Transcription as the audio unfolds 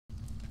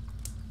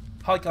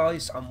Hi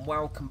guys, and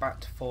welcome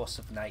back to Force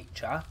of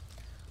Nature.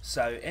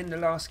 So in the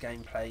last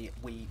gameplay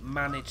we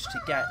managed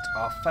to get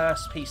our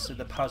first piece of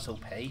the puzzle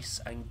piece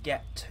and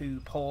get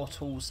 2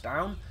 portals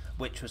down,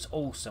 which was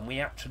awesome. We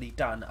actually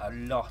done a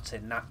lot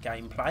in that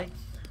gameplay.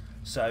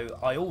 So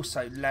I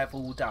also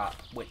leveled up,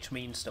 which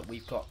means that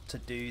we've got to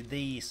do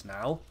these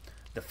now.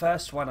 The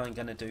first one I'm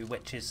going to do,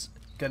 which is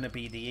going to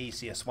be the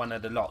easiest one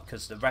of the lot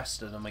because the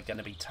rest of them are going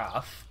to be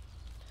tough,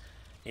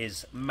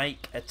 is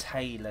make a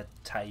tailor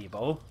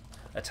table.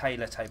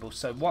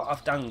 So what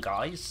I've done,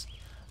 guys,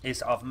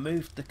 is I've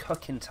moved the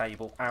cooking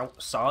table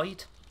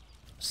outside,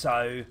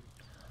 so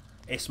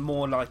it's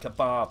more like a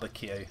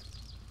barbecue.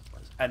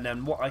 And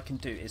then what I can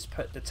do is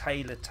put the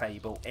tailor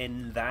table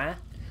in there,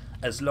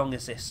 as long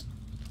as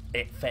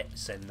it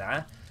fits in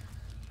there.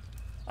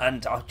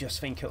 And I just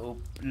think it will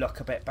look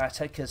a bit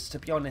better, because to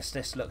be honest,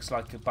 this looks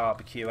like a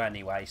barbecue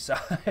anyway, so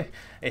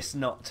it's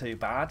not too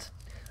bad.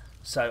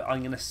 So I'm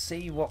going to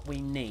see what we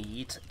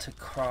need to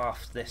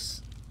craft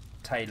this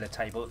tailor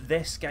table.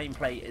 This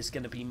gameplay is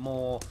going to be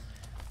more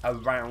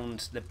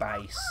around the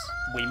base.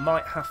 We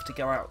might have to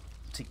go out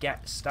to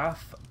get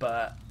stuff,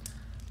 but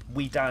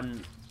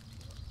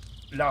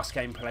last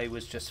gameplay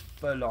was just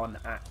full on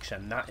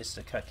action. That is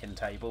the cooking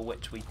table,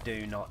 which we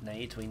do not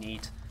need. We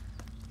need,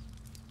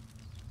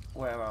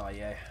 where are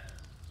you?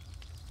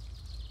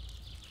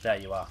 There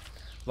you are.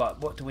 Right,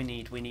 what do we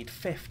need? We need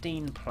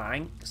 15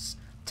 planks,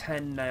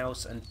 10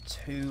 nails and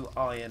 2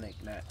 iron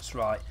ingots.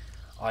 Right,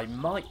 I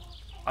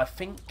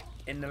think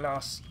in the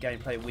last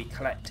gameplay we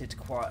collected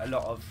quite a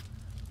lot of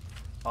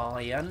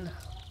iron.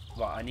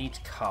 Right, I need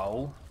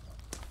coal,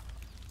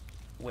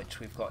 which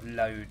we've got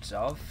loads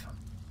of,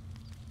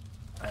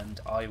 and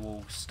I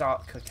will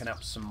start cooking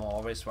up some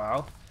more as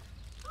well.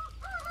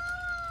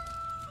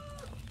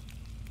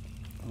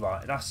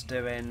 Right,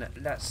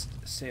 let's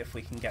see if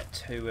we can get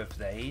 2 of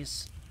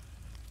these.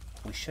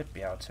 We should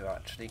be able to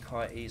actually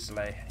quite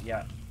easily.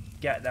 Yeah,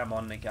 get them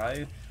on the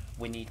go.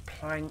 We need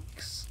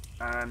planks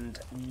and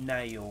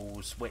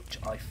nails, which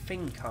I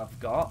think I've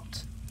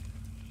got.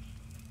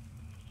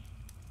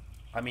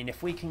 I mean,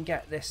 if we can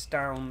get this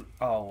down.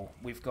 Oh,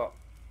 we've got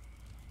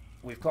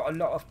a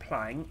lot of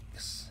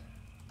planks,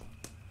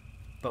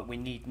 but we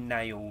need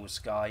nails,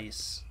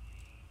 guys.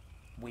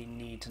 We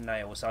need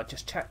nails. I'll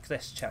just check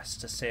this chest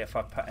to see if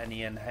I put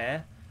any in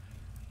here.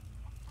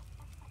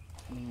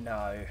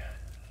 No.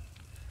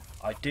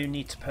 I do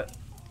need to put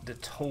the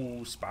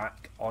tools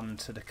back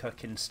onto the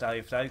cooking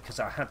stove though, because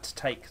I had to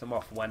take them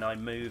off when I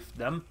moved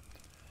them.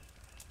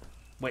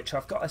 Which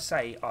I've got to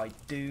say, I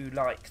do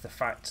like the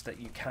fact that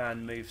you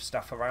can move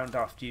stuff around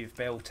after you've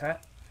built it.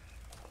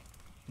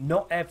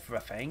 Not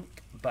everything,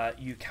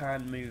 but you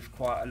can move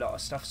quite a lot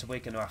of stuff, so we're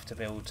going to have to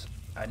build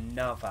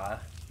another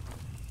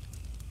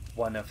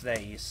one of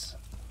these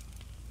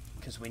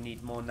because we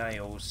need more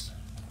nails.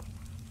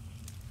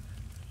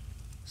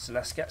 So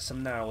let's get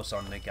some nails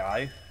on the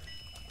go.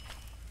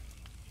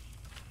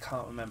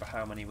 Can't remember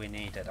how many we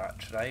needed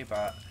actually,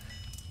 but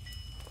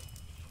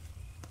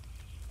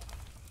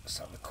let's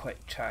have a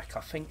quick check.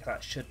 I think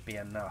that should be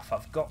enough.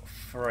 I've got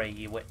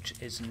 3, which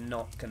is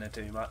not going to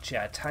do much.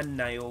 Yeah, 10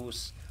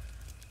 nails,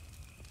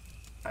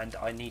 and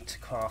I need to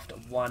craft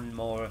 1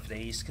 more of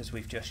these because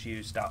we've just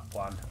used up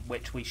 1,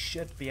 which we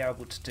should be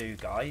able to do,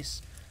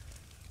 guys.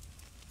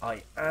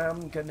 I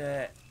am going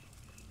to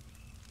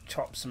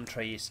chop some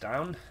trees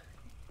down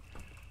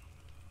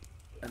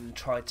and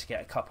try to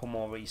get a couple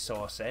more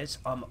resources.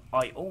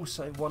 I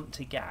also want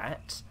to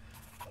get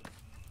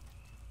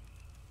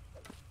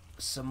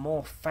some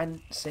more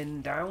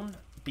fencing down,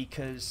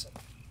 because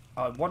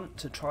I want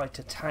to try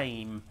to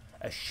tame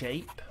a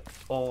sheep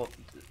or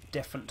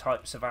different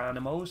types of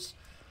animals,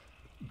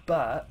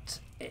 but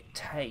it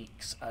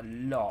takes a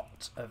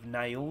lot of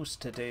nails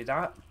to do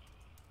that,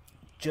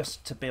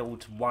 just to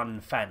build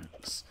 1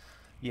 fence,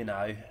 you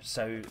know,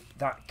 so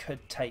that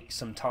could take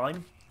some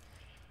time.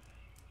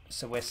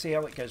 So we'll see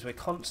how it goes. We'll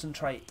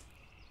concentrate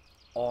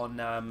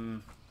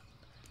on,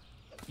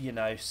 you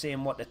know,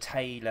 seeing what the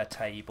tailor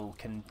table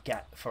can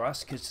get for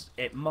us, because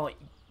it might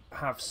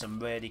have some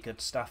really good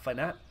stuff in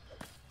it.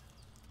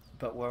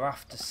 But we'll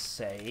have to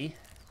see.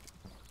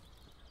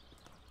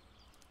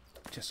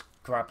 Just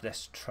grab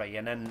this tree,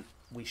 and then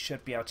we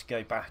should be able to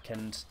go back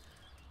and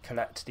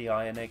collect the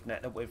iron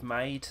ingot that we've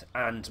made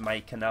and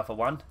make another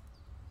one.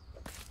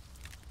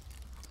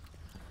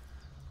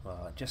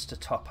 Well, just to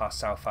top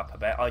ourselves up a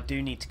bit, I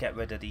do need to get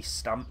rid of these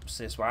stumps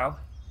as well,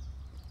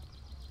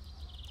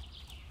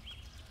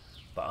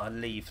 but I'll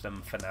leave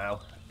them for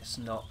now. It's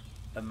not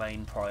a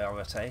main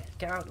priority.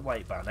 Get out of the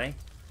way, Bunny.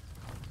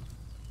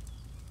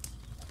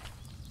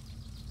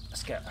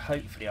 Let's get,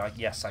 hopefully,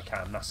 yes I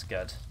can, that's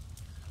good.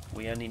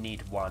 We only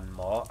need 1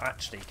 more.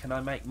 Actually, can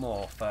I make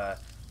more for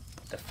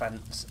the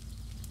fence?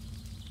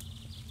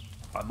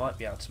 I might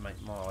be able to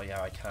make more,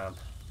 yeah I can.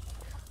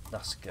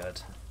 That's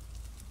good.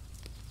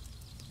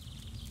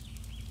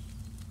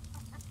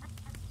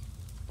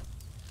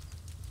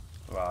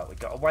 Right, we've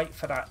got to wait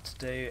for that to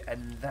do,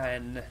 and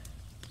then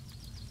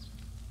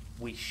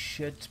we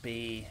should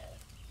be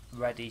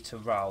ready to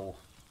roll.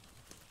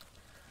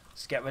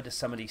 Let's get rid of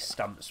some of these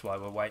stumps while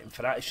we're waiting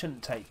for that. It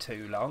shouldn't take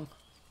too long.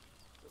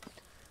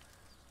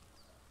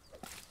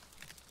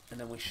 And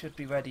then we should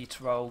be ready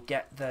to roll.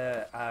 Get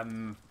the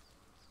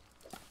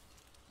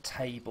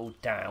table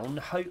down.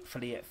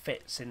 Hopefully it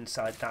fits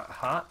inside that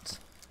hut.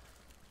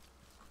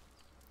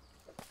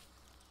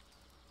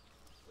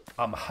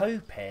 I'm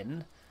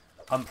hoping,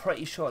 I'm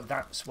pretty sure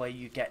that's where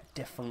you get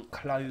different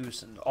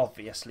clothes and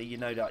obviously, you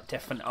know, like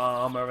different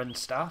armour and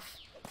stuff,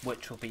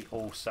 which will be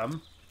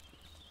awesome.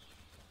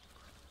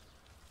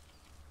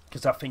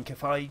 Because I think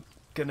if I'm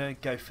gonna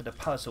go for the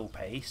puzzle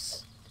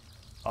piece,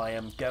 I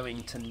am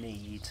going to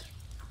need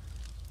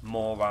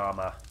more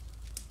armour.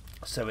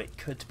 So it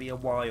could be a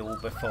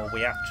while before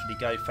we actually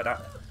go for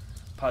that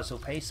puzzle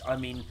piece. I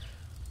mean,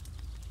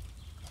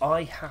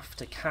 I have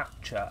to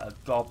capture a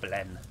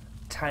goblin,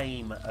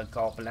 tame a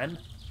goblin.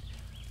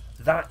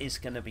 That is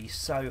going to be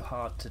so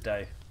hard to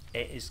do.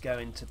 It is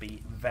going to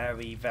be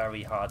very,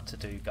 very hard to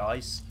do,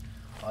 guys.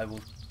 I will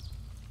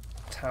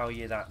tell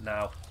you that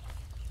now.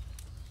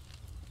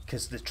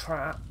 Because the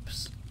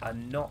traps are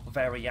not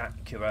very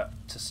accurate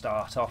to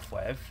start off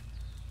with.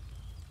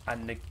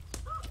 And the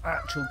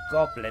actual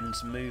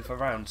goblins move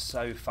around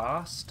so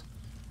fast.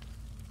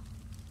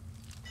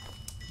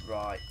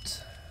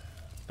 Right.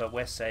 But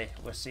we'll see.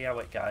 We'll see how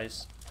it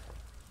goes.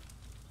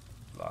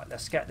 Right,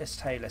 let's get this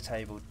tailor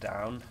table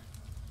down.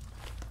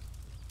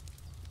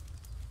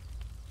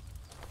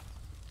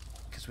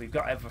 Because we've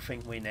got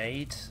everything we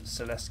need.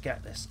 So let's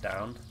get this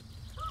down.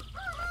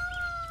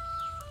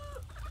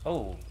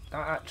 Oh,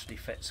 that actually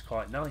fits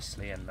quite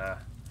nicely in there.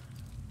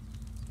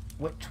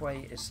 Which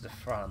way is the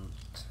front?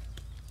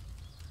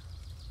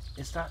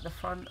 Is that the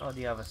front or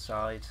the other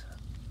side?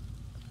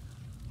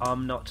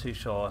 I'm not too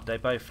sure. They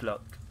both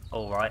look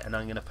alright, and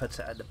I'm going to put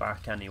it at the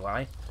back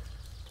anyway.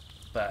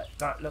 But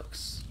that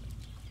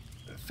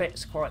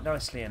fits quite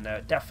nicely in there.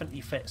 It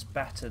definitely fits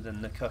better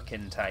than the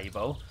cooking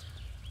table.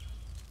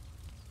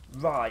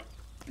 Right,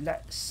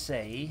 let's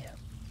see.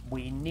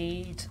 We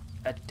need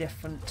a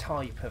different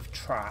type of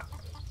trap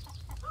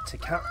to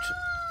capture.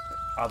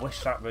 I wish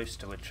that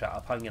rooster would shut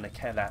up. I'm going to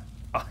kill it.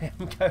 I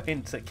am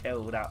going to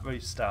kill that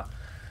rooster.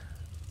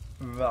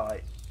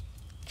 Right,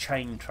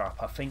 chain trap.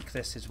 I think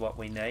this is what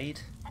we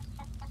need.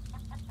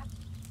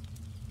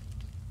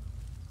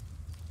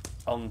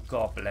 On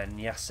goblin,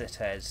 yes it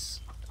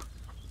is.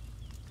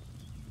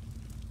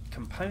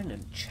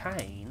 Component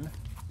chain?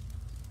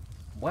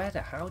 Where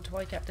the hell do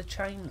I get the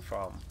chain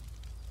from?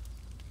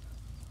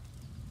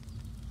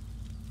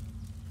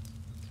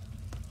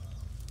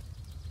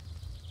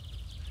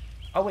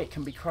 Oh, it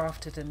can be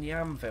crafted in the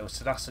anvil,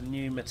 so that's a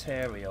new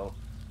material.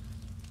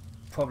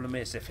 Problem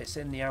is, if it's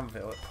in the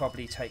anvil, it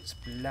probably takes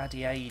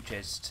bloody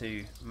ages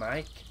to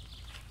make.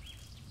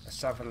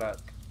 Let's have a look.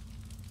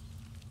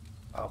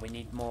 Oh, we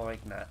need more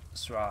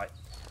ignats. Right.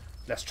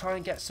 Let's try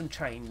and get some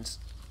chains,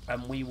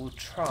 and we will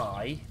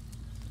try.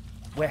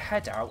 We'll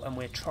head out and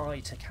we'll try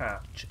to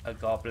catch a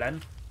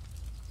goblin.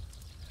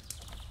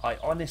 I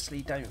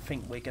honestly don't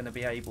think we're going to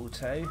be able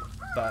to,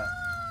 but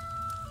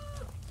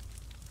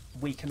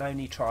we can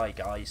only try,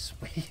 guys.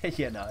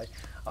 You know,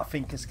 I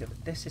think it's gonna.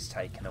 This is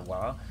taking a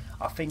while.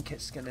 I think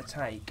it's going to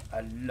take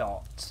a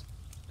lot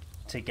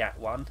to get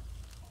one.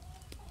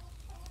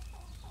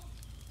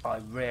 I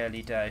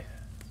really do.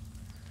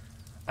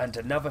 And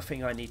another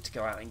thing I need to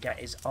go out and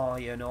get is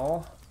iron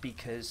ore,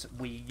 because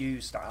we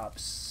use that up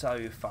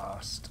so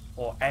fast.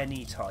 Or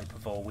any type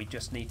of ore. We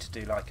just need to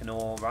do like an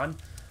ore run.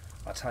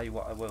 I'll tell you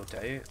what I will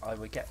do. I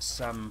will get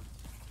some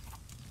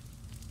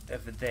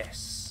of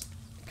this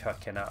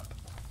cooking up.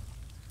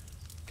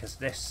 Because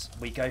this,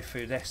 we go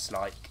through this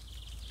like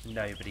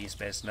nobody's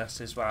business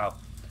as well.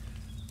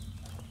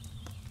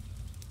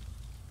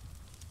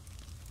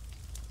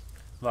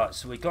 Right,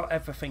 so we got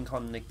everything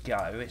on the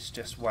go. It's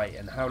just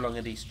waiting. How long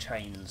are these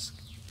chains?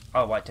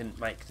 Oh, I didn't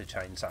make the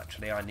chains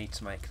actually. I need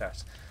to make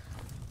that.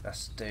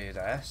 Let's do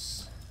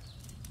this.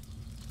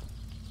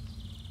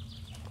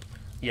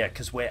 Yeah,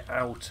 because we're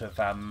out of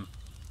iron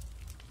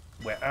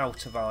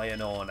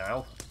ore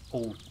now.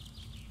 All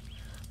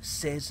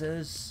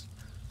scissors,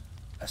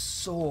 a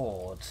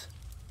sword.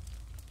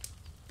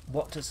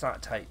 What does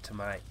that take to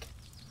make?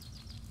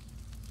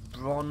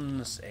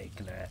 Bronze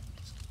ignite.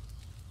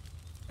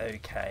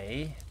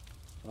 Okay,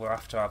 we'll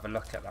have to have a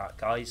look at that,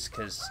 guys,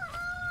 because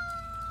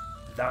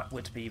that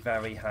would be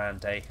very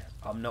handy.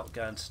 I'm not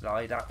going to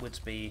lie, that would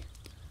be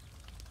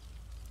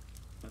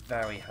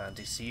very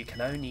handy. So you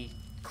can only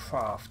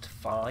craft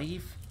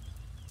 5.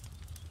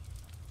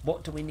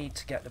 What do we need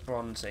to get the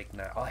bronze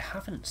ignite? I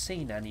haven't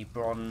seen any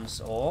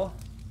bronze ore.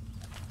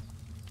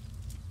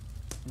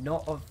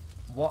 Not of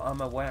what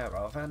I'm aware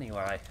of,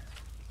 anyway.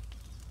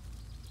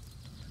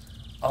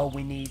 Oh,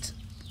 we need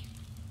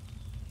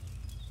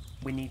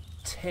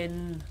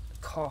tin,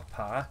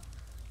 copper.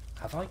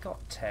 Have I got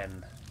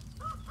tin?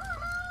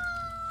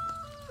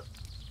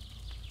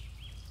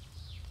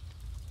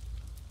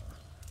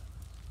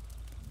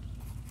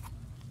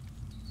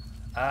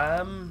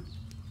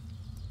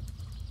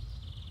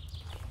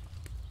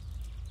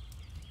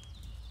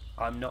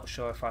 I'm not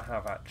sure if I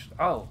have actually.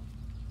 Oh,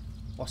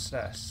 What's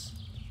this?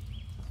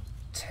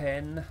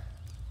 Tin.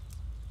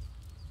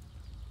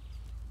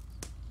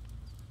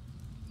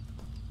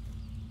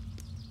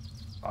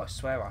 I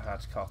swear I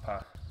had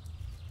copper.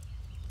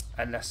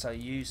 Unless I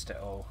used it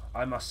all.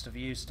 I must have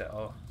used it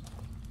all.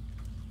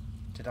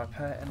 Did I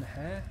put it in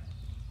here?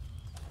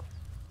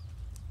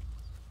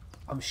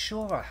 I'm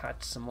sure I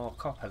had some more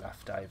copper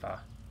left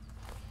over.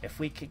 If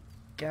we could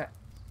get...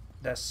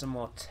 There's some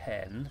more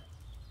tin.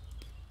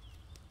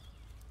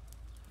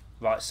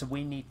 Right, so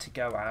we need to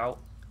go out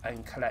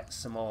and collect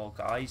some ore,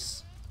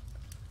 guys.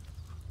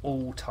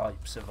 All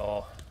types of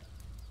ore.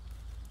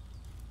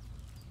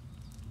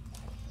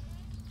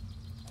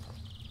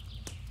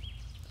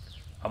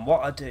 And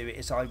what I do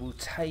is I will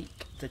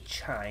take the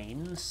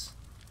chains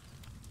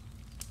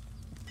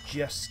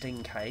just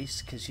in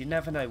case, because you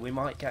never know, we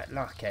might get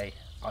lucky.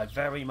 I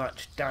very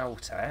much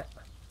doubt it,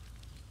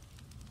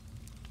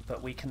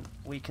 but we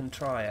can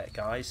try it,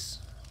 guys.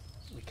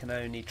 We can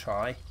only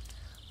try.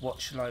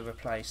 What shall I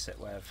replace it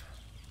with?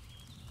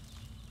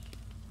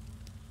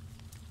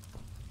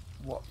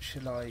 What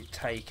shall I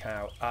take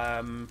out?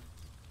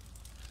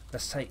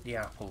 Let's take the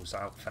apples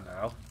out for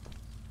now.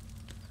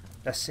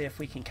 Let's see if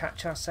we can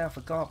catch ourselves a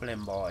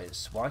goblin,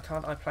 boys. Why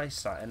can't I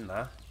place that in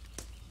there?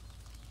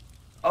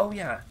 Oh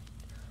yeah,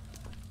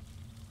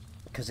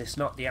 because it's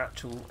not the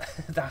actual.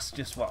 That's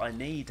just what I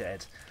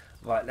needed.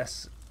 Right,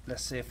 let's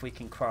see if we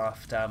can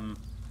craft a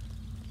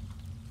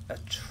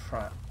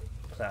trap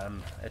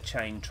then, a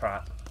chain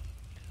trap.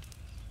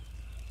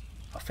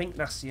 I think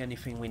that's the only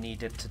thing we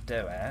needed to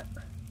do it.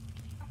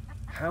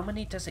 How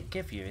many does it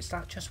give you? Is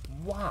that just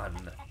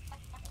one?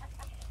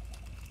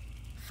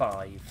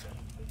 5.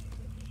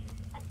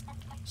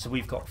 So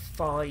we've got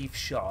 5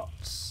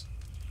 shots.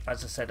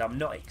 As I said, I'm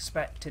not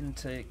expecting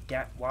to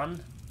get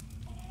one,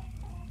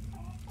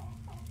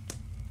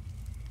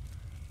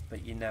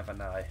 but you never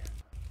know.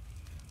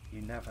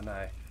 You never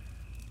know.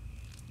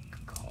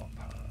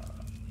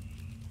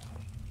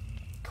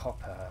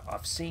 Copper.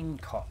 I've seen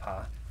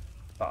copper,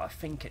 but I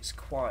think it's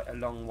quite a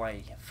long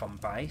way from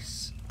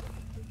base.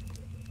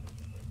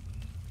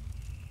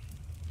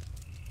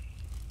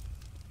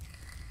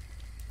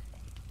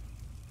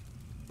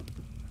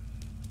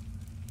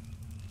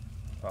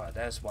 Right,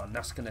 there's one.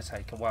 That's going to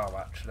take a while,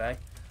 actually.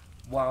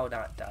 While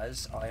that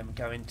does, I am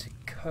going to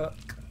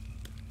cook.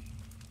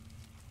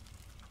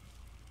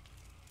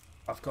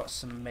 I've got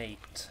some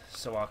meat,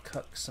 so I'll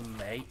cook some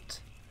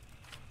meat.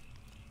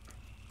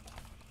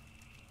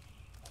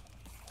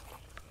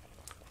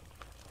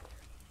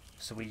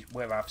 So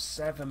we'll have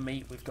 7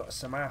 meat. We've got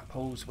some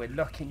apples. We're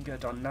looking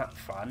good on that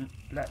front.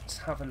 Let's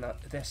have a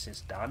look. This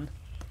is done,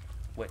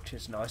 which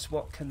is nice.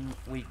 What can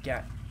we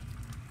get?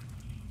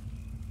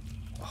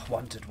 I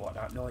wondered what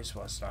that noise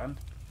was then.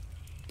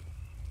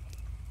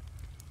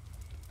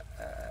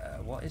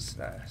 What is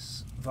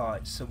this?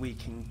 Right, so we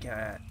can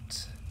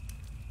get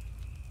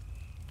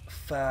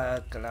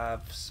fur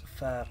gloves,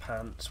 fur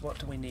pants. What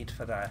do we need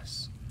for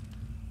this?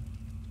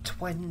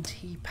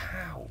 £20.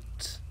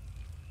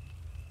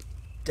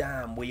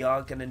 Damn, we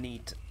are going to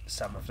need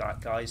some of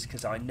that, guys,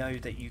 because I know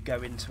that you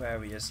go into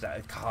areas that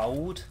are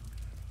cold,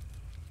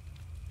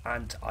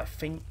 and I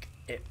think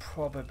it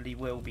probably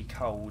will be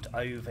cold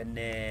over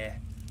near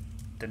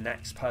the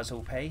next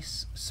puzzle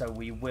piece, so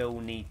we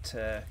will need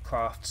to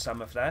craft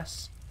some of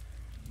this.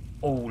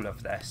 All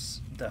of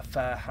this. The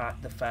fur hat,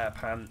 the fur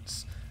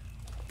pants,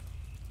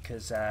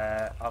 because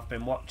I've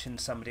been watching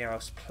somebody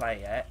else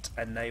play it,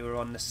 and they were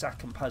on the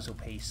second puzzle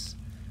piece,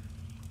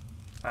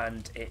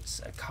 and it's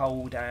a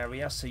cold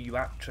area, so you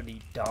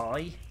actually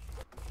die.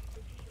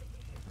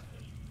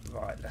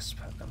 Right, let's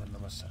put them in the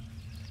mustard.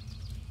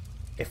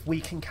 If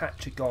we can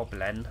catch a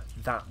goblin,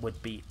 that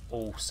would be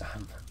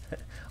awesome.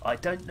 I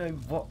don't know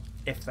what,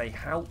 if they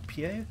help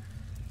you,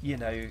 you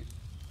know,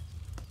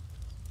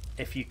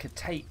 if you could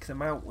take them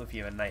out with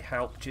you and they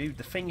helped you.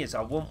 The thing is,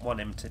 I wouldn't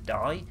want him to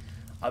die.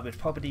 I would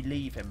probably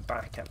leave him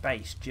back at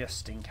base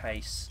just in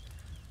case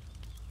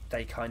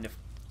they kind of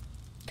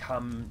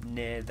come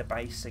near the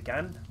base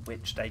again,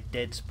 which they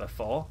did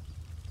before.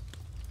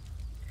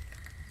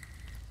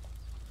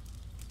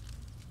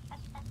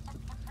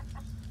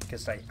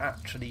 Because they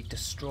actually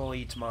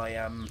destroyed my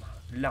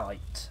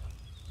light,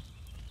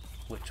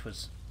 which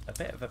was a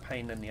bit of a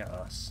pain in the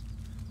ass,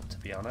 to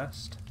be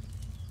honest.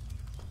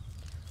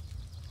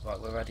 Right,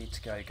 we're ready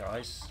to go,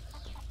 guys.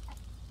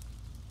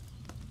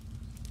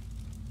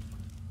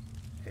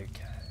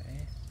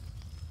 Okay.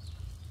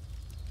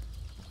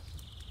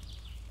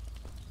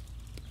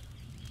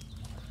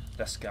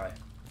 Let's go.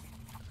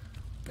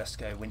 Let's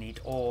go. We need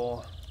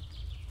ore.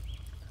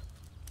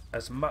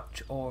 As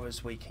much ore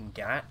as we can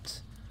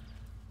get.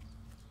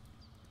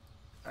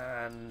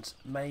 And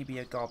maybe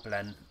a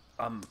goblin.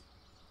 I'm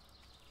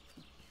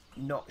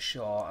not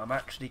sure. I'm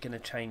actually going to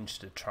change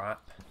the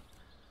trap.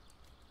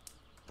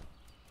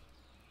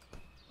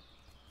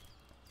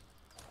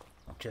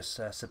 Just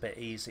so it's a bit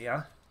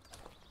easier.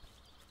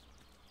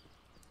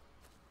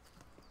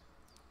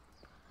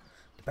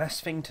 The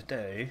best thing to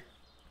do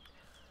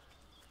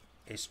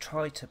is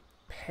try to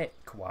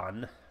pick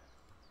one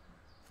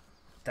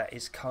that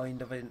is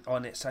kind of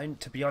on its own.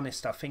 To be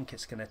honest, I think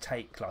it's going to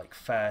take like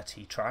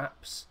 30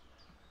 traps.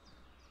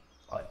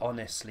 I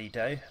honestly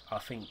do. I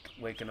think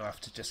we're going to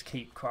have to just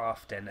keep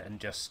crafting and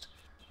just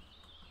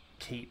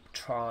keep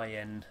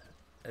trying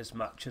as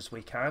much as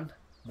we can.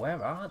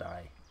 Where are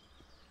they?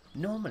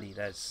 Normally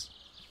there's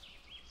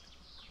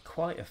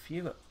quite a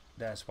few.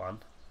 There's one.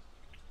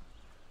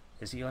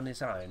 Is he on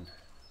his own?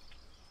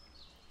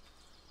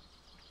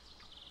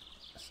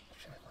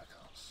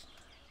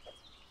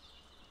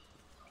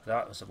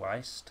 That was a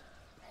waste.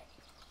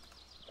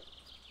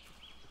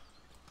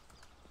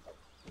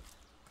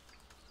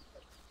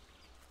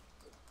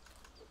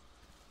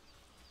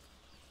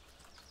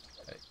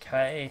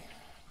 Okay,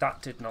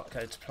 that did not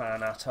go to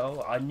plan at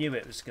all. I knew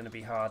it was going to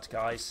be hard,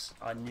 guys.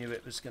 I knew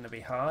it was going to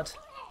be hard.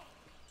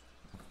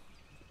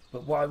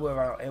 But while we're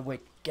out here, we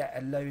get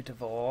a load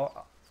of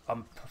ore.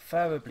 I'm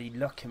preferably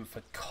looking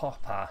for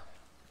copper,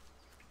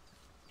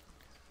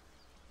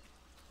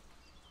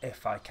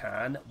 if I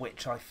can,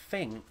 which I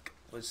think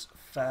was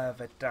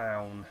further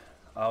down.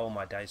 Oh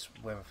my days,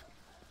 we've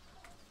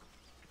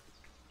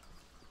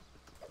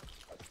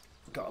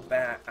got a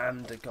bear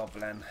and a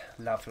goblin.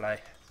 Lovely.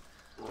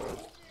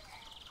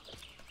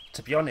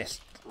 To be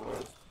honest,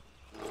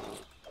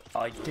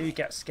 I do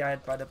get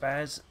scared by the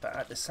bears, but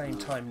at the same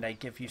time they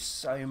give you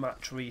so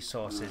much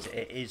resources,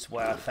 it is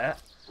worth it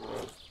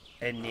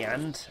in the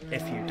end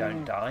if you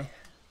don't die.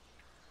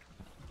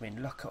 I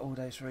mean, look at all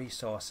those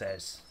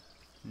resources.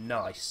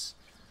 Nice.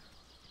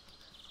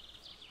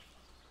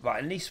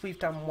 Right, at least we've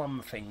done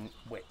one thing,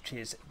 which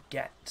is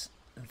get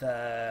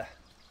the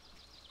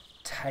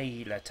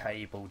tailor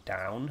table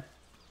down.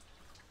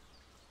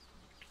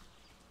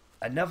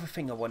 Another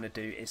thing I want to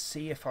do is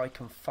see if I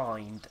can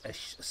find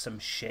some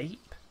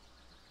sheep.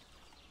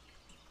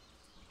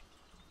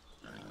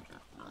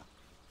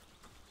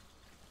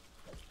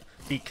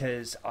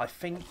 Because I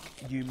think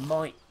you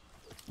might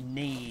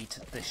need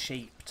the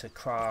sheep to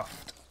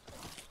craft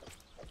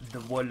the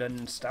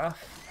woolen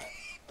stuff.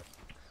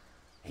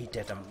 He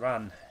didn't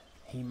run.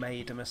 He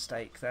made a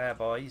mistake there,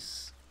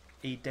 boys.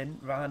 He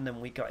didn't run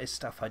and we got his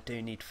stuff. I do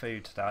need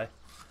food though.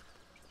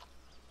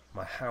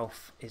 My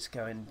health is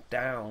going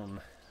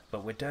down.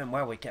 But we're doing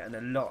well. We're getting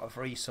a lot of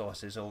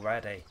resources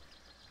already.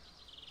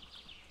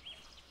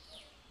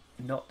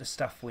 Not the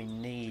stuff we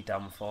need,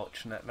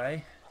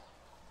 unfortunately.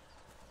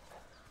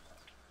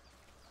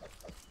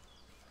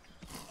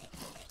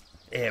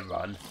 Here,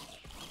 run.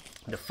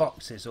 The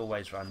foxes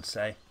always run,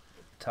 say.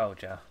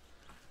 Told ya.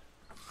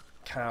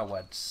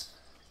 Cowards.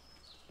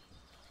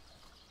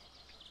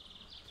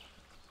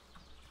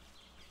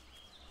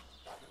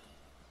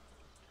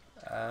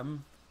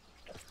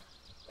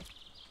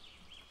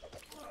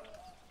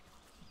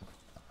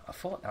 I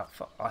thought that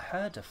I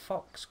heard a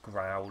fox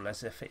growl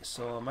as if it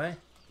saw me.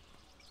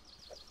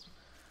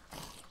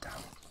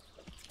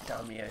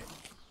 Damn you.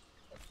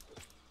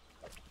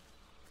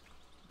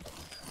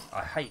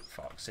 I hate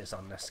foxes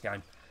on this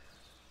game.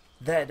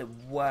 They're the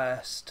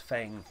worst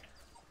thing.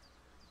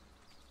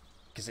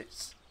 Because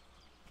it's...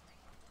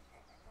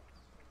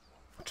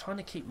 I'm trying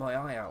to keep my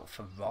eye out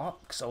for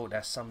rocks. Oh,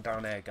 there's some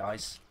down here,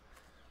 guys.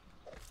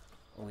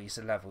 Oh, he's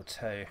a level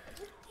 2.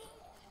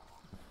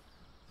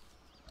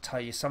 Tell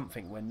you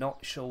something, we're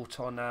not short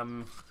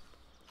on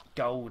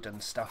gold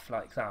and stuff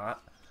like that,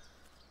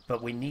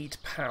 but we need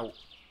pout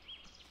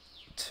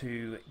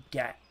to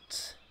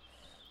get...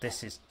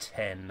 This is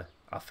 10.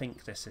 I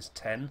think this is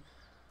 10,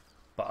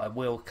 but I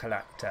will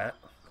collect it.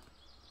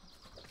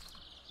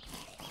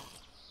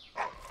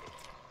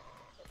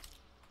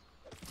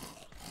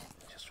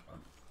 Just run.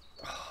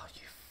 Oh,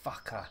 you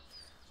fucker.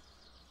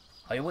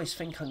 I always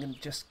think I'm going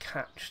to just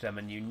catch them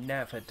and you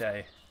never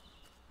do.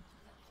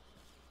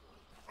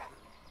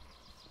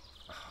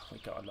 We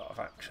got a lot of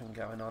action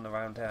going on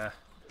around here.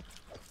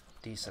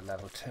 These are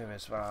level 2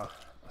 as well.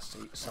 Let's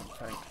eat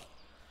something.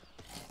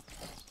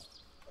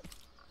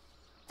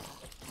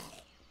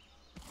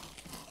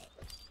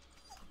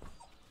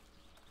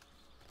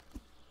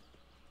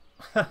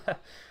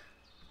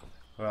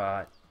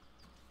 Right.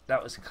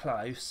 That was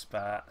close,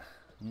 but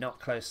not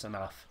close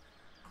enough.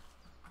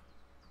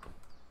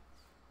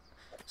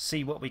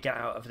 See what we get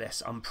out of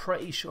this. I'm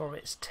pretty sure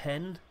it's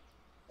 10.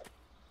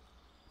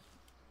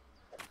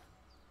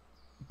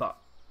 But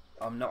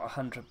I'm not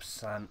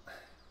 100%.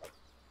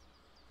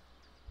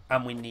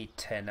 And we need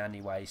 10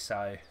 anyway,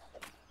 so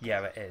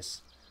yeah, it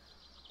is.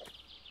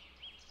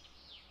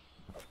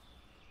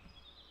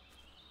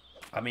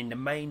 I mean, the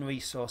main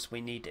resource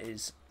we need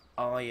is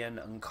iron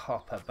and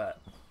copper, but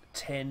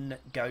tin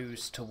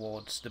goes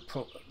towards the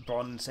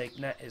bronze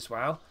ignet as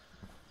well.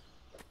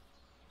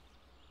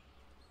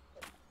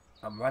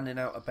 I'm running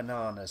out of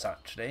bananas,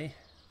 actually.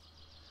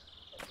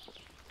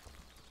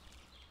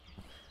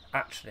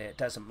 Actually, it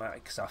doesn't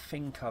matter because I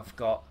think I've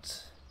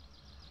got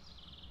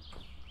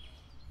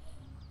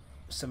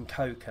some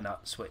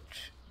coconuts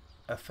which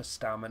are for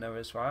stamina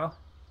as well.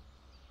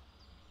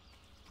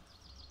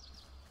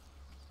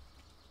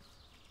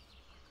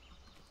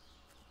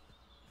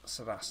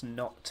 So that's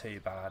not too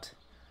bad.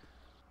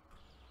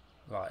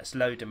 Right, it's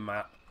loading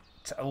map.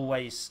 It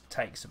always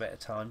takes a bit of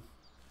time.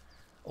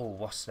 Oh,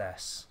 what's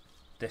this?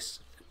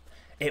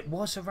 It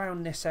was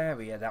around this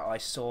area that I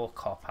saw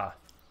copper.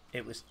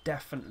 It was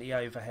definitely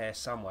over here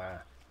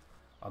somewhere.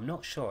 I'm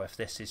not sure if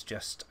this is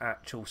just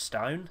actual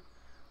stone.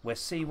 We'll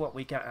see what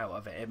we get out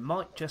of it. It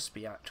might just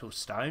be actual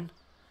stone,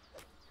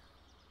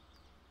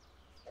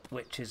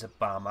 which is a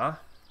bummer.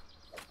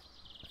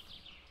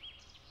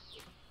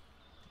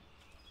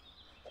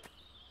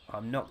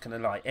 I'm not going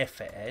to lie,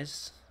 if it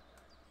is.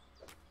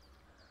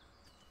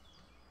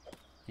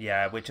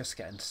 Yeah, we're just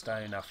getting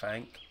stone, I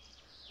think.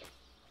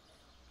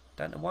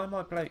 Don't know why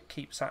my bloke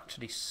keeps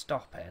actually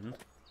stopping.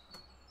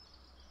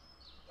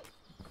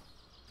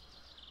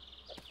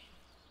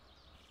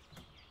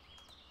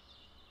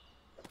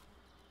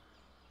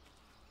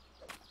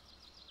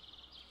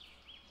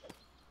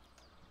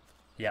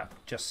 Yeah,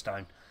 just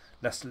stone.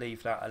 Let's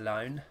leave that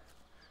alone,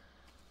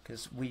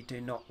 because we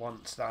do not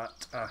want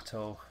that at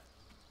all.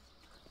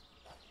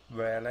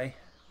 Really?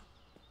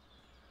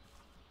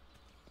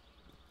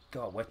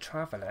 God, we're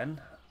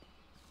travelling.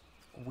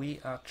 We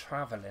are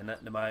travelling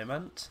at the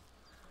moment.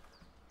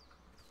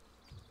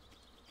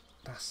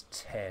 That's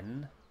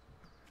tin.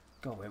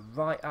 God, we're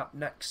right up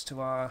next to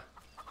our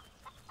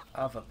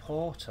other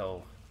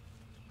portal.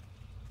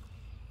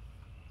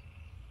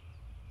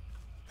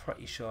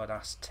 Pretty sure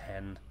that's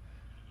tin.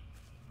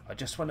 I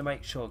just want to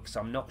make sure, because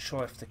I'm not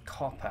sure if the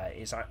copper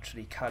is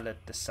actually coloured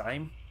the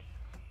same.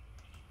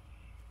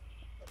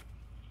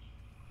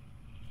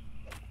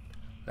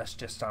 Let's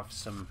just have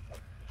some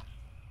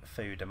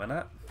food a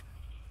minute.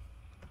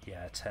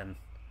 Yeah, 10.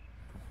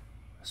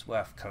 It's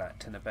worth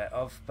collecting a bit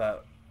of,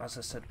 but as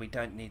I said, we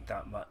don't need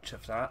that much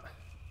of that.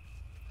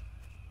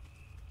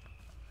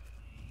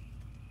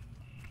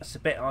 It's a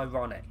bit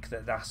ironic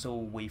that that's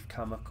all we've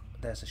come across.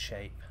 There's a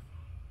sheep.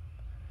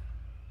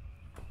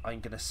 I'm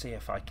going to see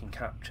if I can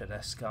capture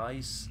this,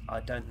 guys.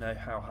 I don't know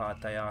how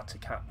hard they are to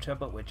capture,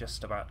 but we're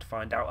just about to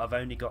find out. I've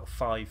only got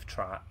 5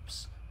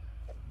 traps,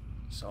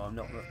 so I'm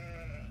not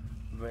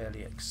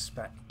really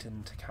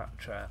expecting to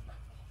capture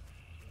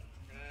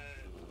it.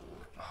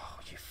 Oh,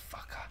 you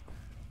fucker.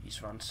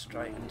 He's run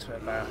straight into a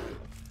bear.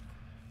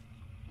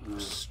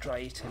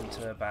 Straight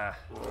into a bear.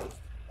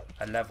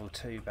 A level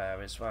 2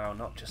 bear as well,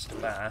 not just a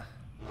bear.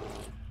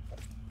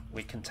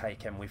 We can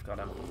take him, we've got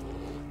him.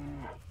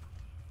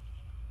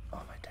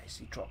 Oh my days,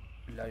 he dropped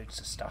loads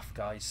of stuff,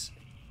 guys.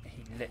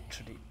 He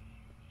literally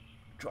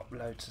dropped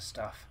loads of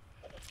stuff.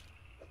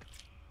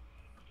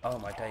 Oh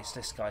my days,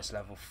 this guy's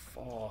level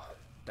 4.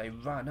 They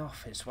ran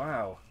off as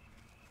well.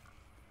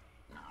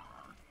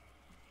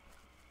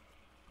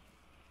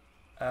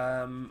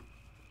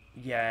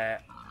 Yeah,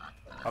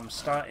 I'm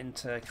starting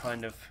to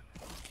kind of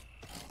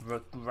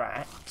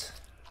regret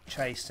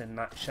chasing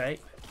that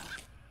shape,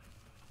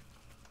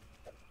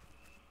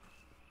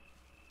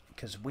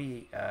 because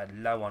we are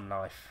low on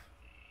life.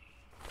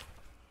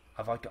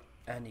 Have I got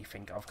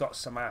anything? I've got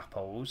some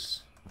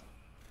apples.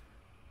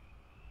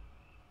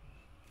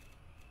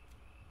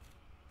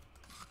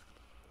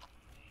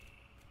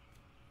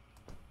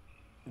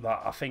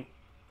 But I think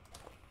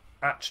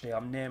actually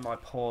I'm near my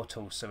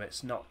portal, so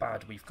it's not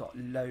bad. We've got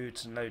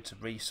loads and loads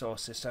of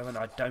resources, so, and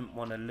I don't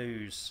want to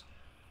lose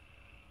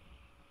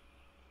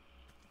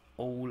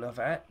all of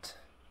it,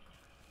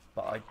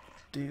 but I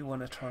do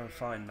want to try and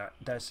find that.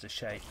 There's the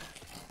shape.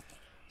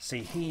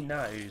 See, he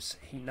knows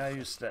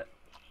that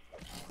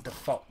the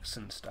fox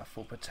and stuff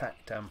will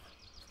protect him.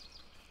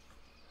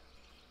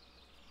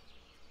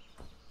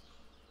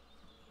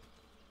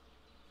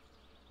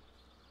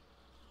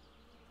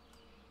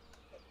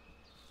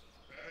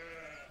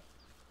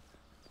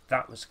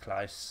 That was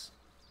close.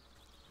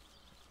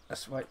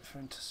 Let's wait for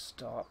him to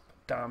stop.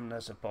 Damn,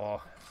 there's a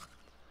boar.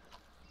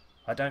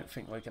 I don't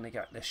think we're going to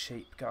get this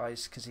sheep,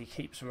 guys, because he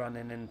keeps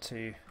running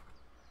into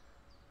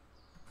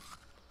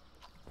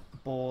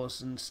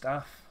boars and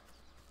stuff.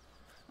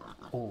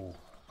 Oh,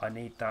 I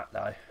need that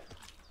though.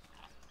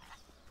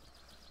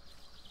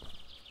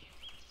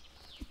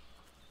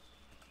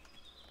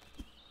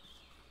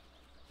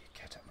 You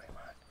kidding me,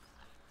 man?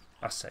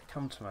 That's it,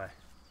 come to me.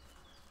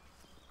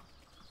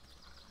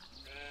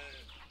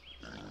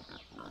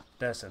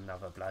 There's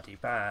another bloody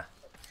bear.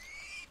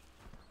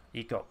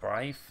 He got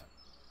brave.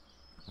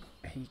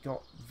 He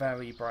got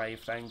very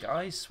brave then,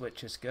 guys,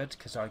 which is good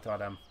because I got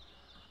him.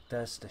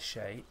 There's the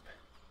shape.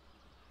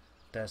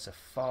 There's a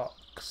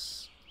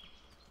fox.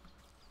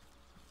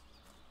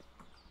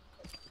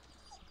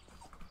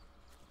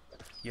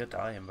 You're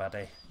dying,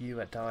 buddy.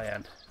 You are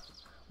dying.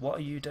 What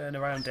are you doing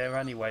around here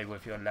anyway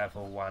with your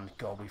level 1?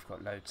 God, we've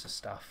got loads of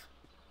stuff.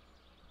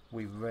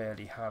 We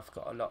really have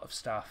got a lot of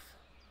stuff.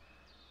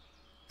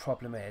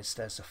 Problem is,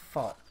 there's a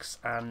fox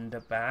and a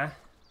bear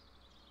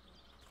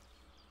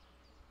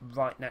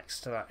right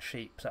next to that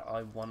sheep that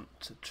I want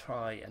to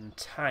try and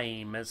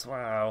tame as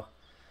well,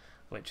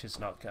 which is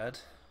not good.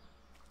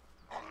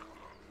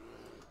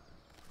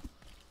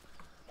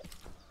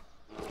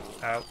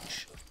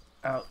 Ouch.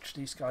 Ouch,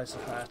 these guys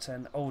are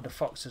hurting. Oh, the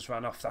fox has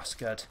run off, that's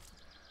good.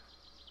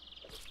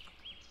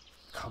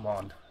 Come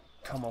on.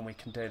 Come on, we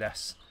can do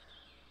this.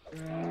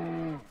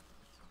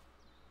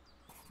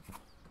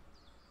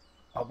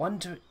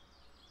 wonder,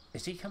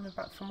 is he coming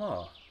back for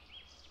more?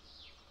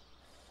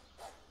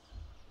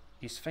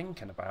 He's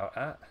thinking about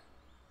it.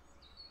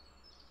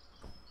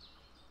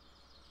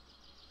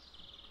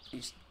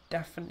 He's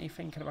definitely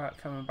thinking about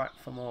coming back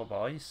for more,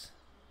 boys.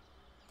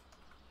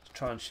 Let's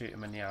try and shoot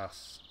him in the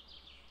ass.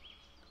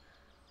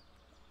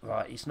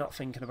 Right, he's not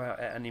thinking about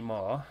it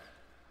anymore.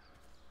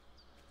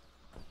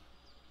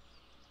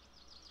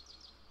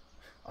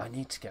 I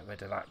need to get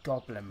rid of that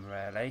goblin,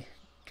 really,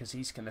 because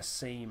he's going to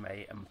see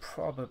me and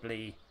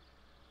probably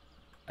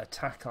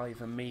attack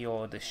either me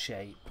or the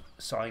sheep.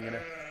 So I'm going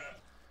to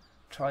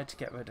try to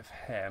get rid of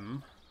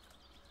him.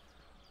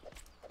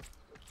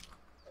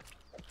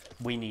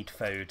 We need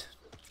food.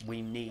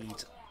 We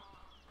need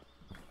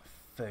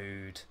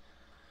food.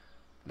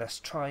 Let's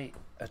try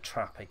a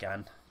trap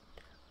again.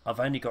 I've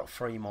only got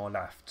 3 more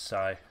left,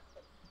 so...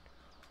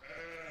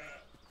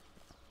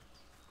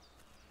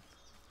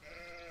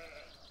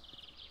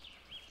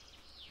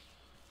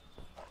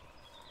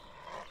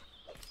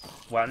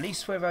 Well, at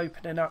least we're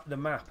opening up the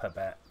map a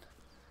bit.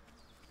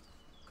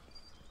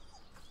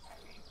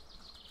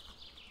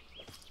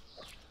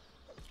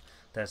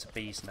 There's a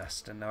bee's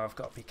nest in there. I've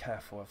got to be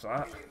careful of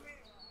that.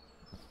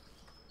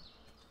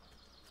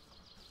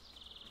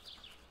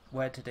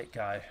 Where did it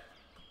go?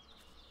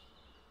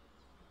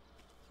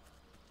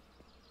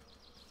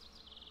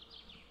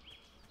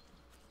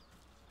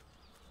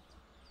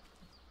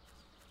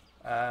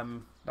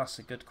 That's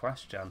a good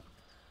question.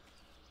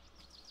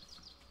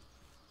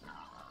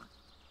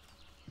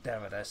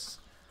 There it is.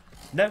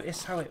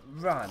 Notice how it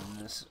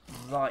runs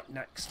right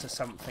next to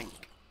something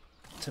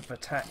to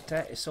protect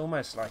it. It's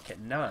almost like it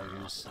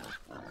knows.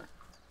 Oh,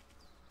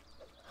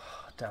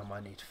 damn,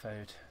 I need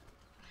food.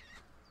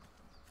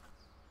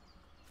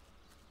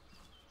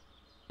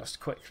 Let's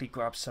quickly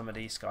grab some of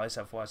these guys,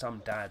 otherwise I'm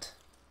dead.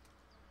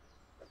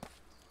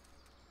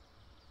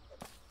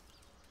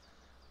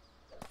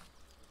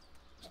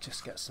 Let's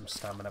just get some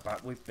stamina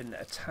back. We've been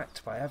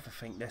attacked by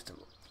everything.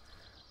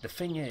 The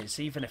thing is,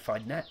 even if I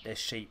net this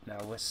sheep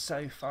now, we're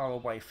so far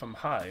away from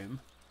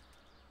home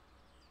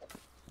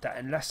that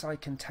unless I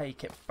can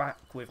take it back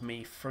with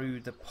me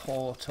through the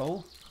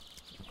portal,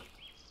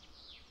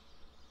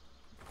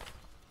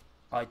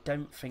 I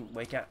don't think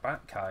we get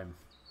back home.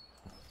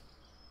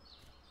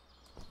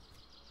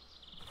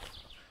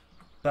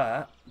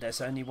 But there's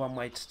only one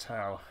way to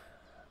tell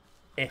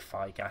if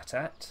I get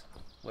it,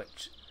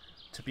 which,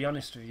 to be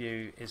honest with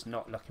you, is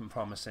not looking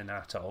promising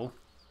at all.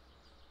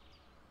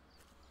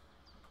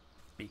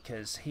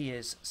 Because he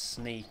is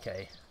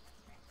sneaky.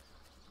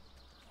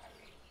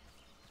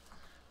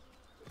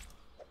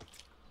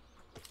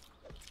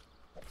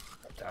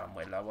 Damn,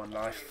 we're low on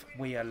life.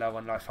 We are low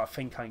on life. I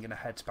think I'm going to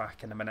head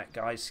back in a minute,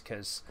 guys,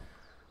 because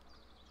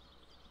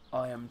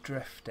I am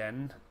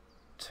drifting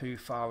too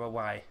far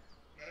away.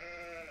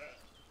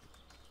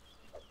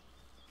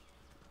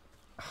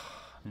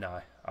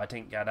 No, I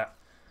didn't get it.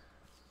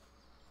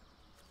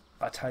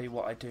 I tell you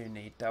what I do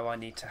need, though. I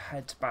need to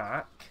head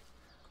back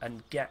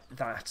and get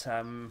that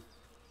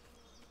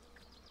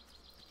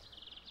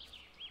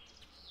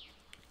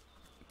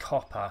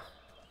copper.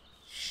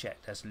 Shit,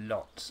 there's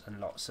lots and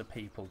lots of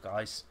people,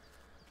 guys.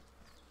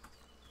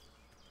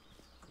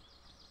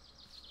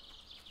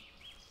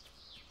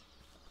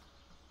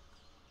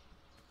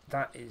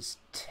 That is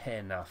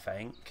tin, I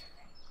think.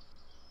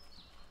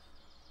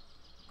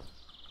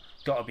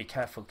 Gotta be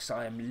careful because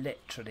I am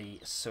literally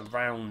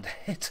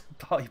surrounded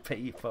by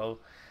people.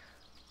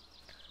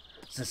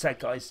 As I said,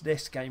 guys,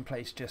 this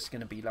gameplay is just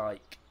going to be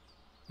like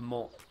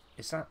more...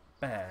 Is that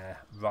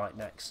bear right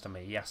next to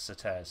me? Yes,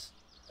 it is.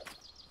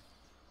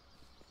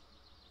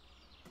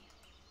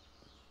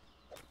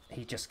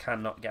 He just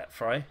cannot get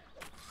through.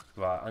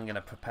 Right, I'm going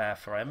to prepare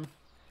for him.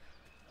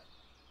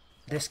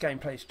 This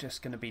gameplay is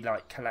just going to be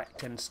like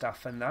collecting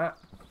stuff and that,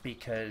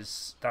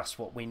 because that's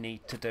what we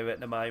need to do at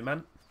the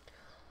moment.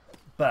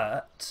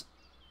 But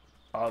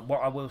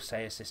what I will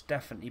say is it's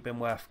definitely been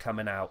worth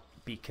coming out,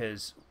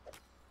 because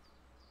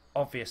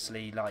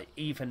obviously, like,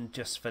 even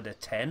just for the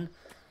 10,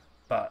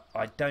 but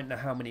I don't know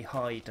how many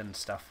hide and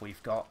stuff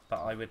we've got,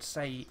 but I would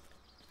say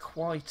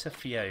quite a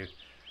few.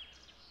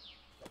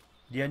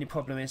 The only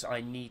problem is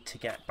I need to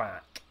get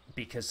back,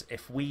 because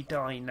if we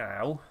die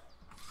now,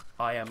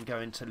 I am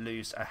going to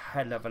lose a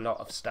hell of a lot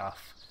of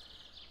stuff.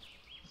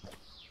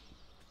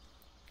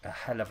 A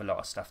hell of a lot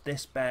of stuff.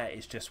 This bear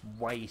is just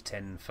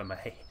waiting for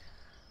me.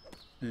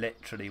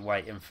 Literally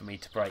waiting for me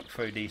to break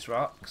through these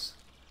rocks.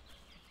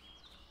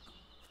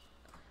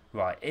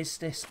 Right, is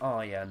this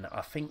iron?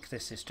 I think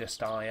this is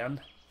just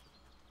iron.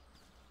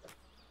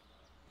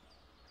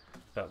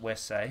 But we'll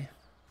see.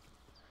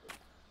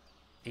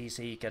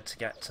 He's eager to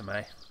get to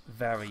me.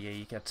 Very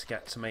eager to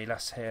get to me.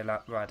 Let's heal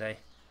up, ready.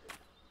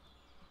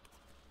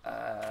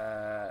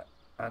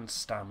 And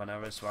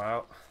stamina as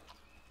well.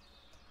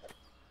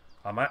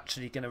 I'm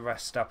actually going to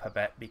rest up a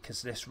bit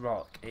because this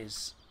rock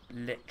is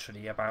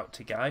literally about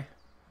to go.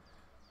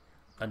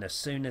 And as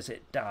soon as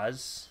it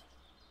does,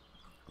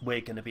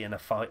 we're going to be in a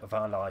fight of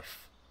our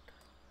life.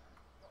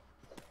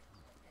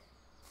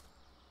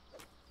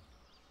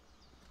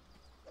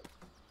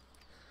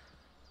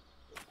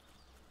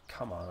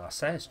 come on, I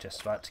say it's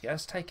just about to get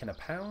us taking a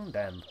pound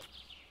then.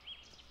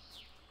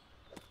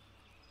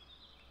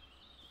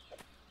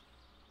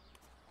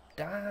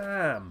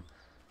 Damn!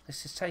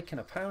 This is taking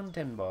a pound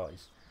in,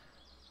 boys.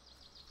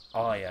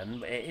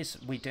 Iron, it is,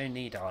 we do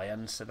need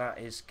iron, so that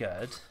is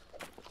good.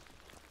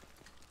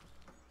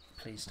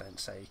 Please don't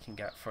say you can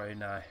get through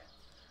now.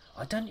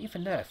 I don't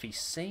even know if he's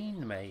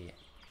seen me.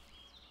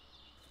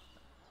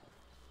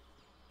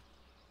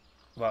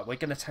 Right, we're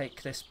going to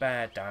take this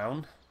bear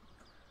down.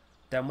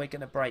 Then we're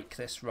going to break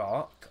this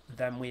rock.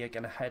 Then we are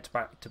going to head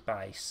back to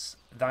base.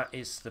 That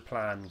is the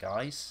plan,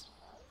 guys.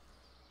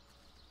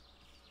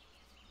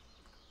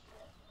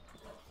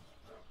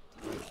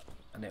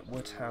 And it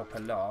would help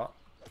a lot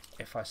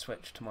if I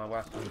switch to my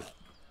weapon.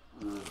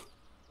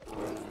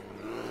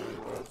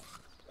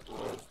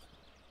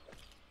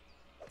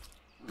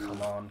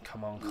 Come on,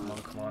 come on, come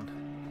on, come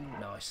on.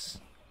 Nice.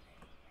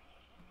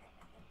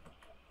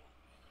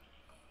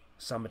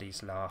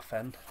 Somebody's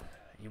laughing.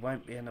 He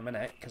won't be in a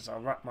minute because I'll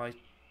wrap my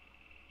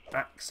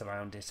axe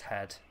around his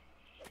head.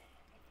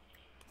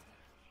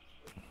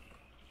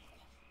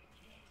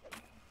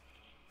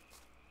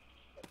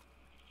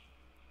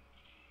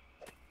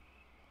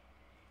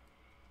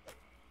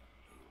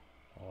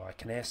 Oh, I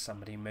can hear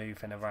somebody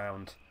moving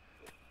around.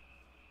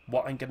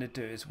 What I'm going to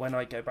do is when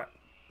I go back...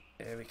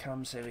 Here he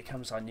comes, here he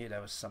comes. I knew there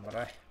was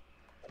somebody.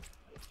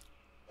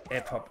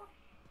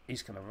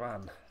 He's going to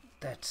run.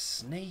 That's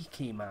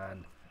sneaky,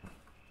 man.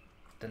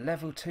 The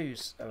level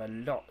 2s are a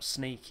lot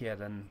sneakier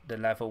than the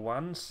level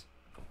 1s.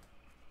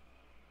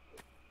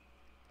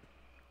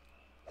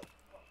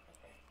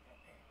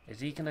 Is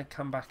he going to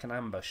come back and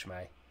ambush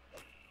me?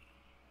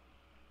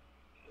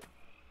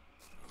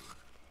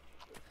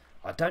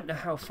 I don't know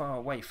how far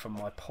away from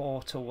my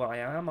portal I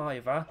am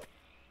either.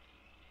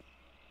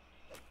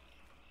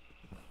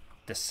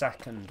 The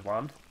second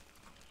one.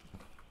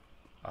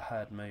 I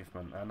heard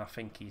movement and I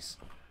think he's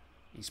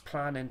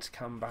planning to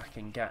come back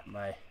and get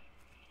me.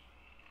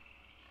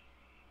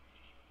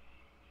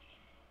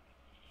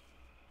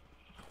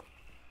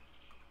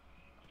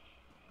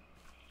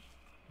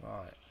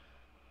 Right,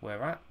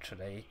 we're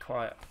actually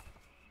quite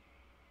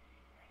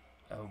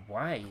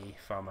away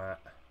from it.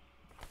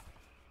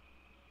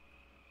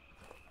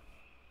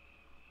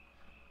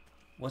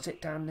 Was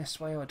it down this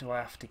way or do I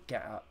have to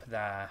get up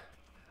there?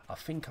 I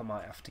think I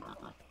might have to...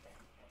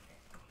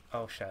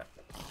 Oh shit.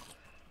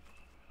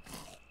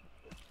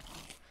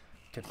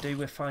 Could do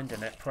with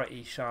finding it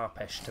pretty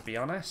sharpish, to be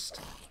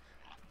honest.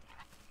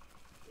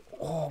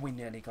 Oh, we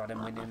nearly got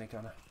him, we nearly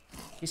got him.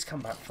 He's come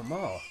back for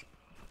more.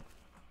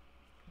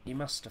 He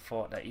must have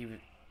thought that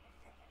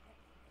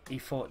he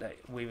thought that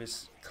we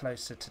was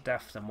closer to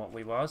death than what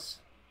we was.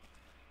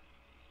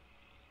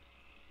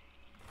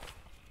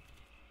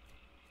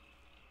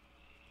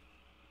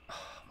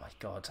 Oh my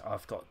god,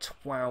 I've got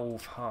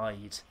 12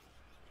 hide.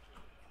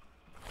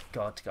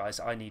 God,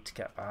 guys, I need to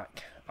get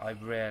back. I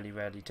really,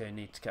 really do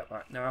need to get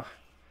back now.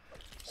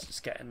 It's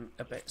getting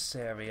a bit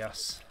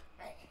serious.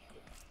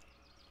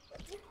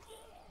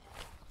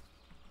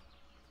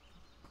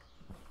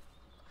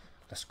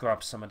 Let's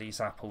grab some of these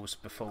apples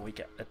before we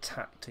get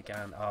attacked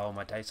again. Oh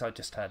my days, I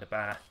just heard a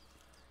bear.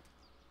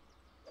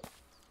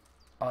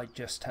 I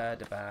just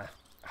heard a bear.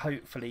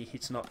 Hopefully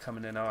he's not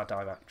coming in our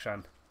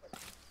direction.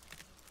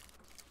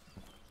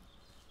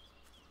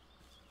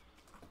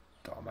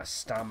 God, my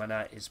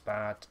stamina is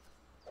bad.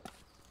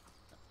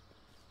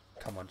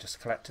 Come on,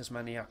 just collect as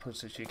many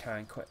apples as you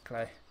can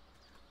quickly.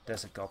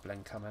 There's a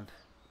goblin coming.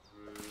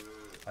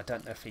 I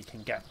don't know if he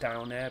can get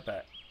down here,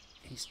 but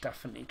he's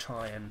definitely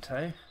trying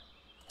to.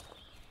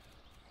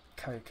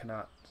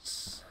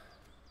 Coconuts.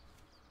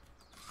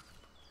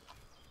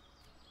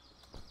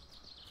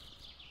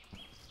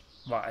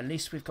 Right, at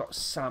least we've got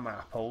some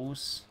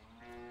apples.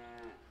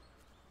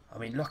 I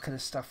mean, look at the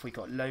stuff. We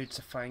got loads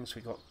of fangs,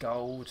 we got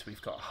gold,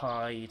 we've got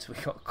hide, we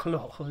got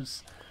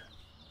claws,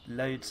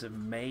 loads of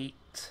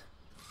meat.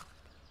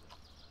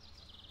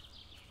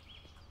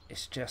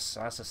 It's just,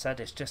 as I said,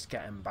 it's just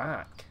getting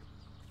back.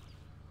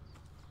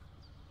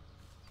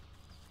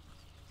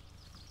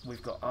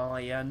 We've got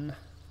iron,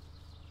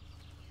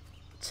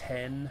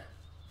 tin.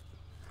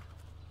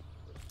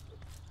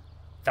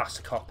 That's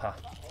copper.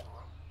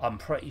 I'm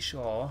pretty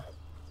sure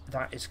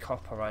that is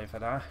copper over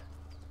there.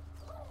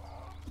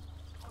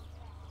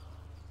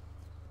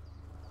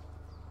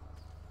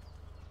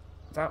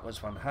 That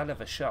was one hell of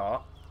a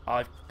shot.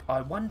 I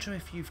wonder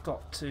if you've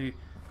got to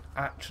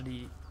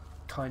actually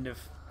kind of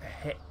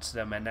hit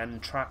them and then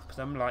trap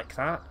them like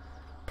that.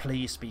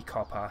 Please be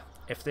copper.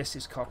 If this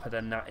is copper,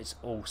 then that is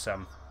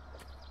awesome.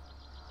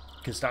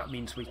 Because that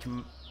means we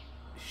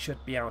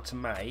should be able to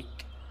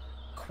make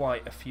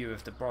quite a few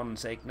of the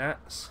bronze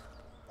ignats.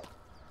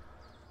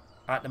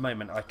 At the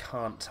moment I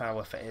can't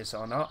tell if it is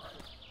or not.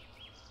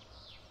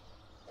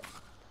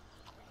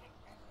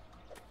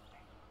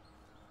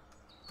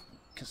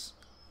 Because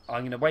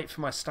I'm going to wait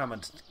for my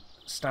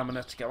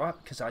stamina to go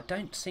up, because I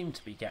don't seem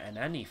to be getting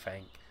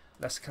anything.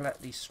 Let's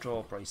collect these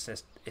strawberries.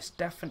 It's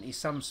definitely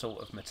some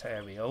sort of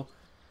material.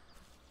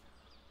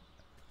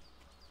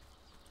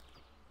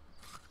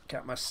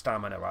 get my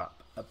stamina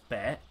up a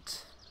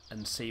bit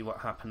and see what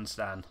happens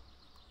then.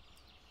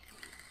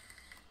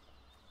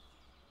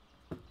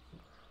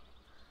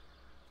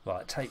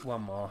 Right, take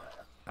one more,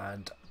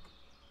 and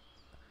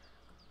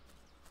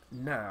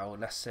now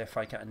let's see if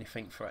I get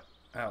anything for it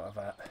out of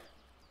it.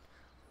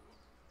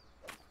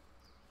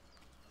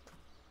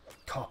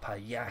 Copper,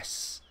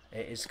 yes,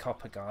 it is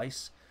copper,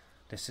 guys.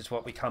 This is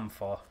what we come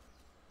for.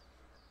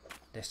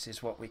 This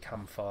is what we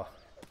come for.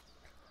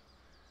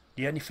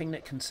 The only thing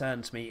that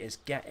concerns me is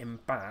getting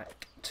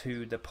back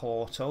to the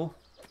portal.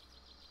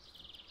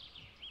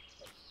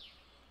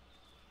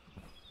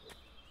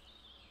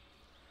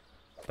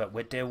 But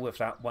we'll deal with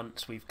that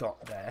once we've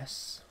got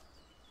this.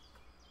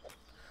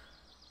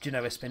 Do you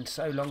know, it's been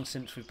so long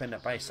since we've been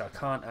at base, I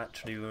can't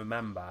actually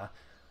remember.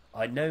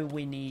 I know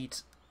we need...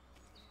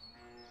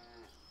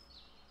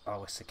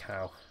 Oh, it's a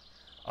cow.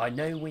 I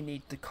know we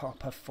need the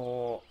copper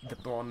for the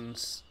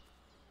bronze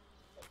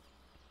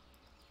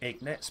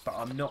ignits, but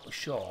I'm not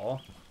sure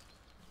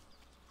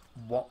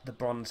what the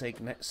bronze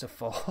ignits are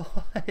for.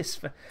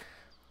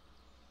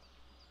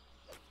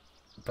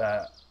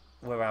 But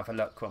we'll have a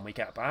look when we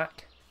get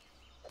back.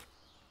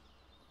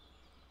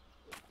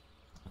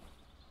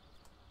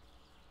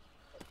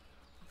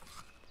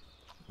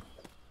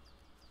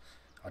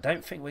 I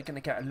don't think we're going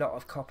to get a lot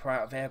of copper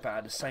out of here, but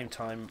at the same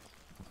time,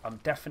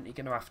 I'm definitely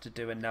going to have to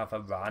do another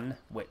run,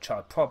 which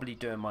I'll probably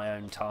do in my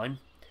own time,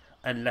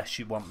 unless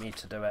you want me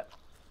to do it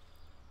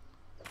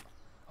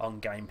on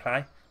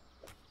gameplay.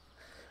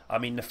 I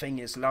mean, the thing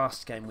is,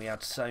 last game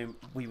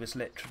we was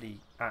literally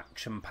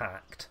action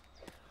packed,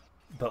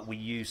 but we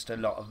used a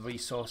lot of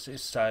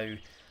resources, so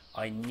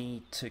I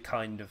need to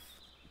kind of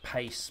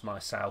pace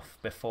myself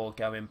before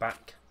going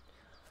back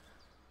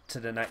to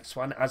the next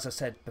one. As I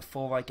said,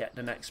 before I get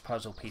the next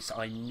puzzle piece,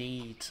 I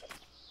need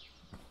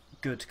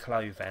good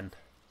clothing,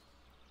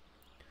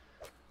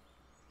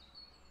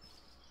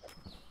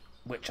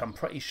 which I'm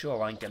pretty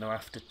sure I'm going to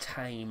have to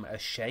tame a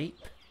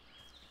shape.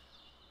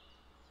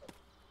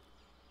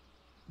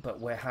 But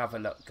we'll have a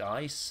look,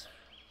 guys,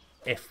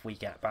 if we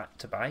get back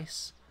to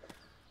base.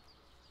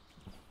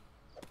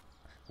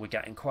 We're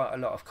getting quite a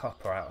lot of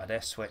copper out of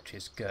this, which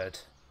is good.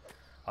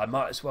 I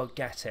might as well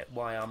get it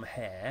while I'm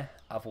here,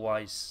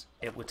 otherwise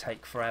it would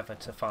take forever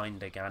to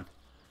find again.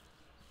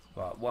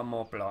 Right, one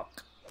more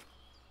block.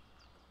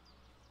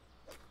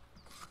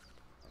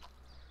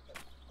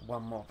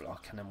 One more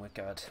block and then we're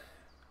good.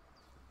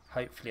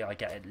 Hopefully I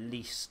get at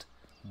least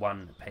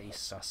one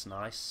piece, that's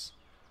nice.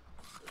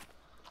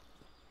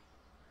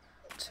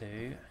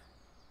 2.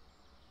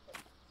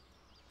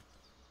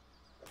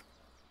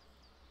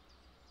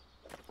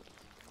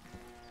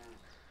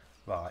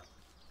 Right,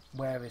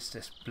 where is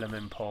this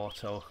blooming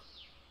portal?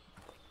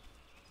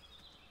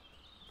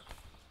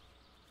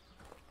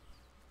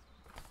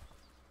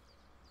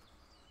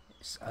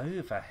 It's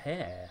over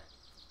here.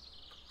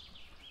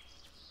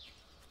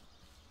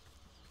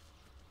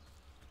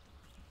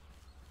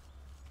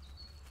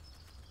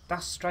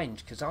 That's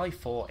strange, because I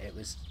thought it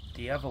was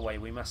the other way.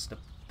 We must have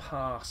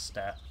passed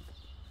it.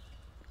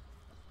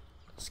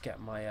 Let's get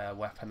my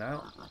weapon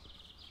out.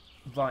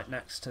 Right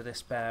next to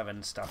this bear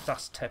and stuff.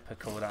 That's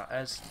typical, that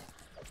is.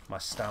 My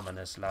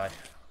stamina's low.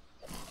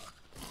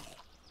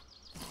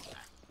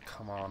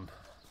 Come on.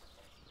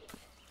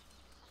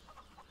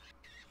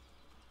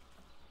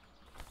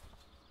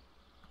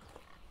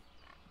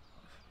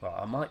 Right,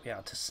 I might be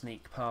able to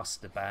sneak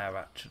past the bear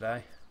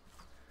actually.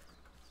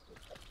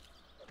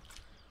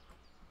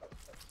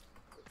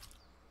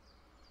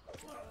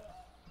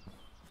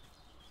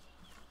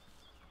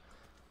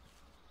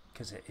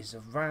 Because it is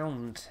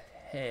around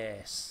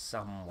here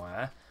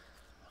somewhere.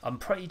 I'm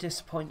pretty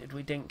disappointed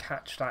we didn't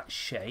catch that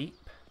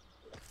shape,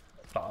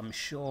 but I'm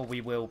sure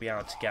we will be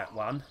able to get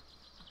one.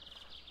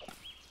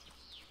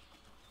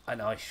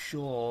 And I'm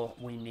sure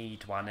we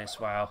need one as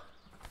well.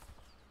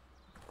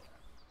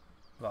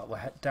 Right,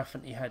 we're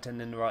definitely heading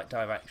in the right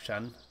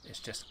direction. It's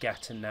just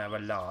getting there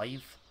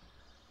alive.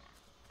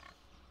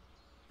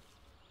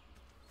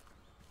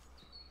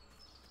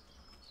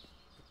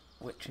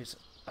 Which is...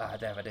 ah,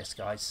 there it is,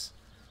 guys.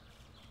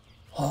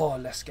 Oh,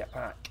 let's get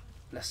back.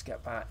 Let's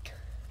get back.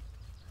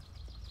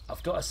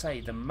 I've got to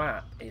say, the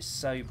map is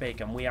so big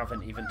and we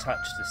haven't even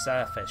touched the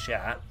surface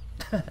yet.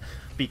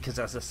 Because,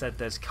 as I said,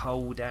 there's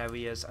cold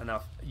areas and,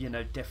 you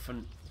know,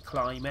 different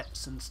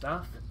climates and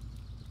stuff.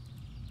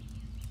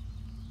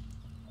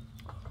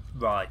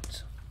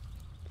 Right.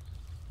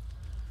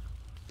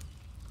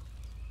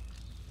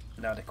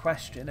 Now the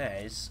question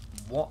is,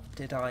 what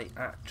did I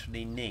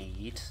actually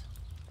need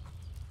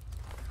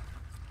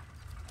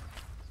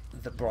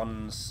the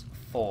bronze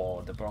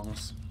for? The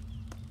bronze,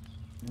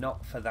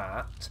 not for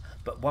that,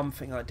 but one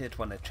thing I did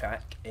want to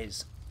check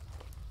is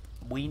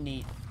we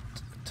need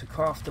to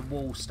craft the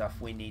wall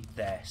stuff. We need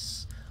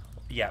this.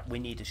 Yeah, we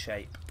need a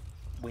shape.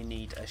 We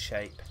need a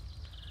shape.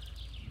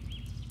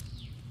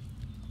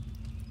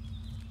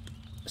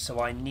 So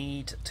I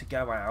need to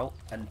go out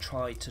and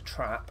try to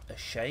trap a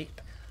shape.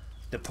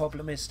 The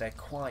problem is they're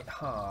quite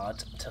hard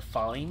to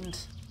find,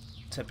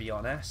 to be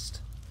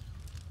honest.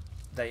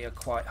 they are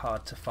quite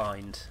hard to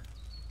find.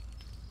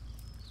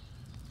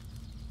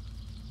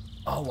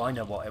 Oh, I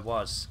know what it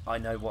was. I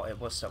know what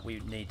it was that we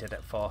needed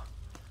it for.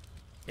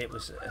 It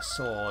was a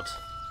sword.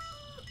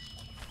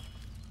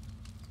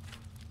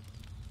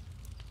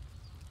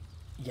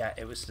 Yeah,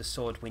 it was the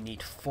sword. We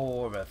need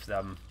 4 of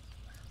them.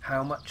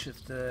 How much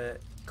of the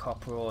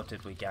copper ore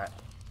did we get?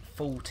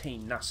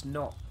 14. That's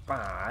not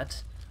bad,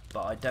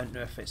 but I don't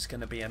know if it's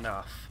going to be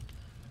enough.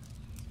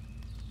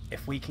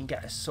 If we can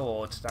get a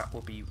sword, that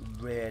will be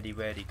really,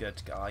 really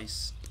good,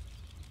 guys.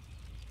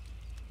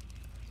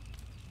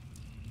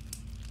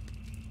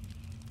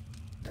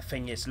 The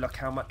thing is, look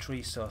how much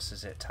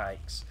resources it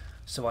takes.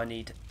 So I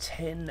need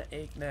tin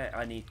ignite,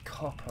 I need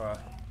copper.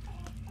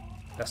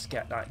 Let's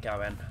get that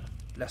going.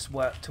 Let's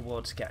work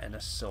towards getting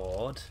a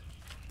sword.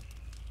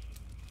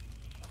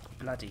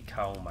 Bloody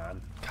coal,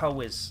 man.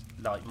 Coal is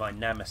like my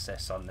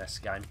nemesis on this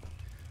game.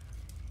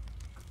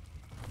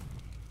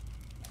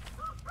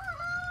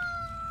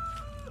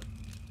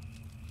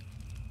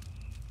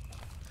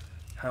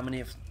 How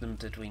many of them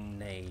did we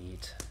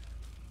need?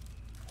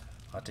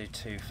 I'll do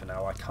 2 for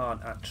now. I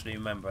can't actually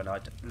remember, and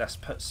let's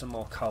put some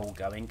more coal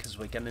going because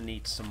we're going to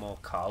need some more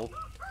coal.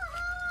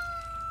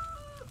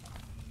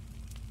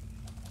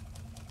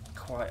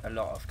 Quite a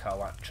lot of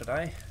coal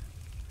actually.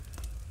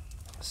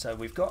 So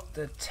we've got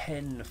the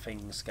tin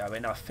things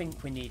going. I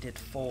think we needed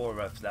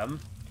 4 of them,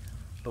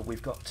 but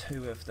we've got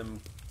 2 of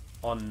them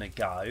on the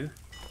go.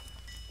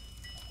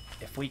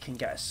 If we can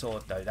get a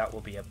sword though, that will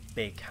be a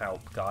big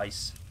help,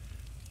 guys.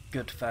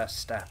 Good first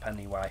step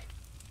anyway.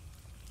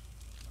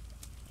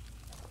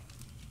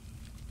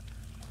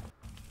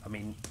 I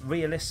mean,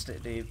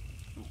 realistically,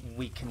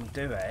 we can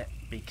do it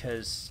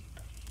because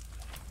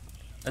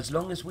as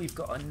long as we've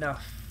got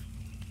enough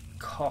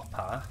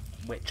copper,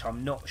 which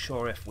I'm not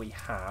sure if we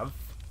have.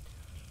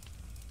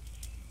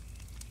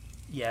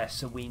 Yeah,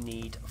 so we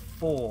need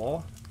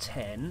 4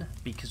 tin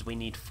because we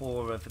need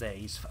 4 of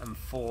these and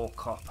 4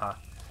 copper.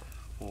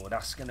 Oh,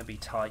 that's going to be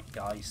tight,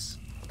 guys.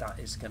 That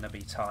is going to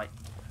be tight.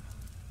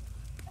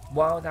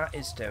 While that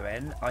is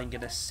doing, I'm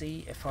going to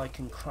see if I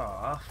can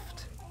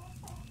craft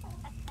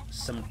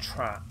some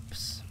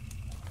traps.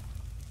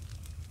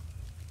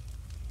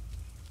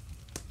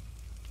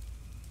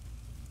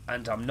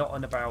 And I'm not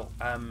on about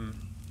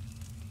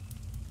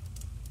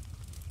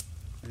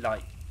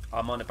like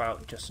I'm on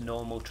about just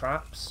normal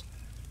traps.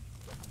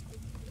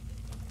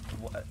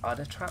 What, are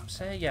there traps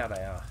here? Yeah,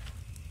 they are.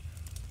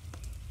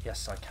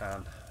 Yes, I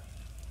can.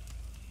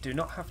 Do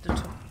not have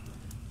to.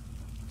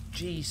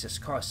 Jesus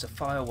Christ! The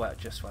firework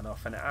just went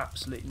off, and it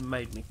absolutely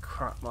made me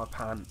crap my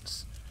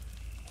pants.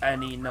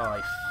 Any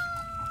knife?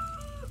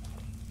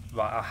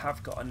 Right, I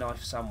have got a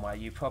knife somewhere.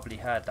 You probably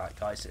heard that,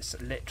 guys. It's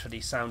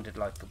literally sounded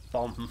like a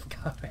bomb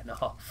going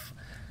off.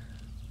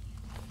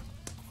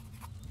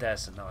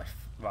 There's a knife.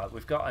 Right,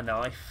 we've got a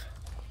knife.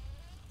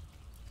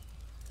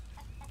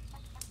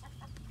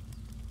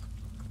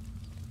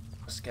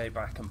 Let's go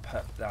back and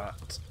put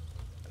that.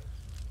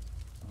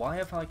 Why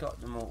have I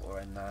got the mortar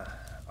in there?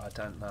 I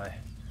don't know.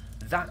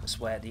 That's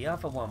where the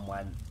other one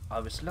went. I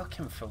was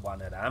looking for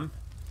one of them.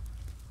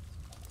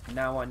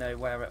 Now I know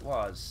where it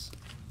was.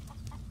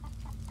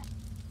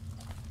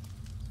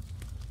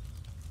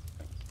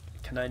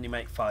 Can only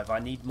make 5. I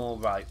need more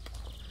rope.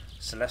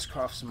 So let's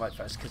craft some rope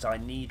first because I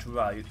need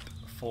rope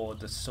for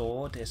the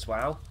sword as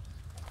well.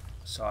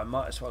 So I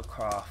might as well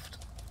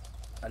craft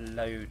a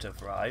load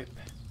of rope.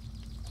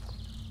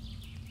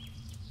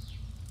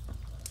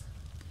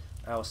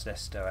 How's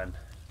this doing?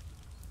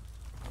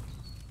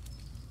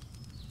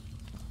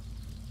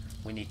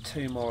 We need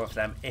 2 more of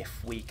them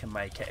if we can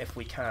make it. If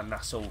we can,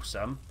 that's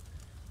awesome.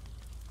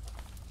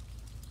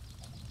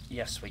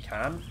 Yes, we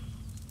can.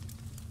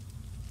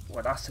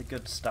 Well, that's a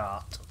good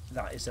start.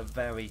 That is a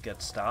very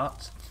good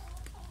start.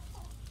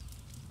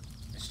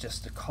 It's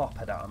just the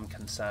copper that I'm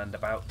concerned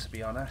about, to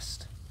be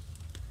honest.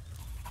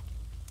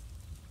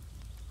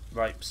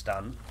 Rope's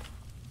done.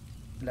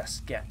 Let's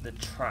get the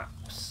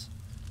traps.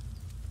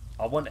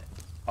 I want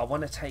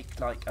to take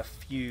like a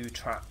few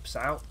traps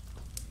out.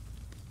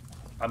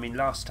 I mean,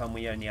 last time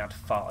we only had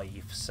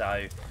 5,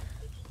 so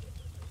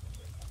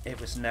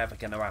it was never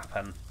going to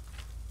happen.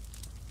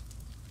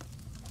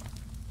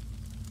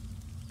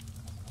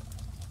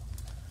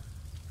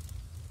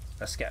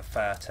 Let's get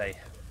 30.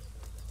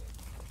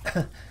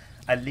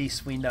 At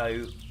least we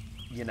know,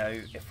 you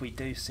know, if we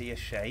do see a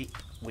sheep,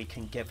 we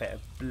can give it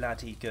a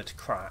bloody good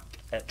crack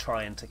at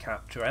trying to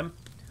capture him.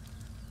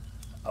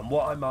 And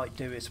what I might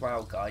do as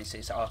well, guys,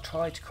 is I'll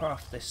try to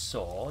craft this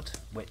sword,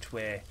 which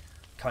we're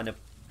kind of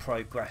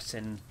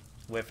progressing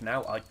with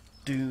now. I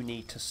do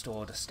need to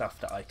store the stuff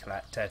that I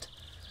collected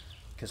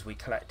because we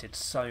collected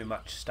so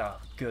much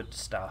stuff, good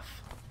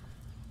stuff.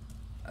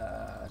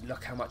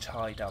 Look how much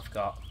hide I've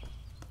got.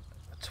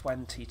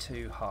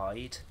 22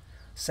 hide.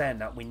 Saying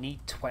that, we need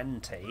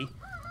 20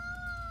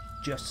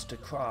 just to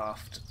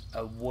craft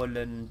a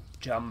woolen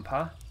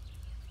jumper.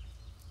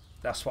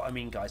 That's what I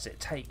mean, guys.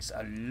 It takes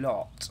a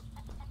lot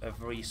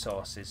of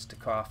resources to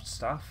craft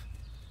stuff.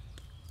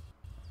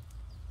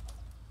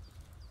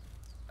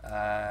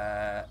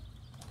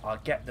 I I'll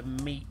get the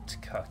meat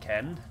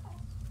cooking,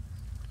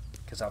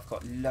 because I've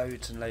got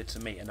loads and loads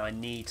of meat and I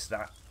need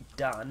that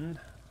done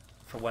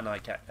for when I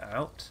get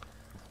out.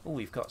 Oh,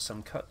 we've got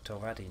some cooked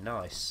already,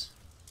 nice.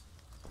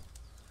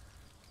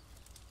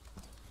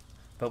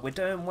 But we're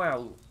doing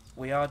well,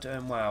 we are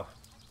doing well.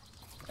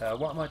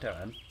 What am I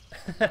doing?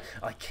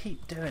 I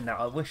keep doing that,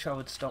 I wish I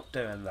would stop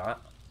doing that.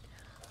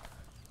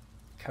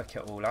 Cook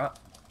it all up.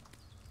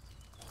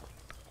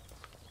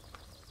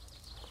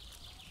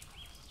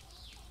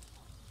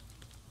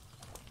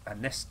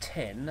 And this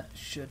tin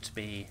should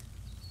be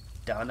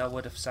done, I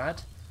would have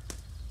said.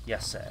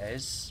 Yes, it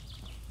is.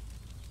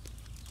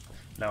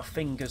 Now,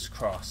 fingers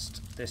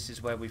crossed. This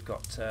is where we've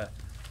got to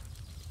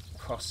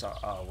cross our...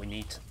 Oh, we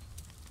need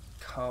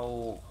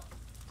coal.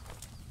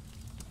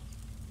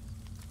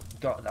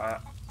 Got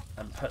that.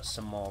 And put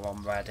some more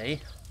on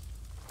ready.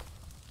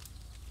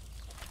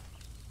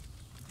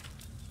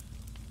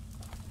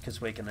 Because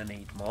we're going to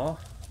need more.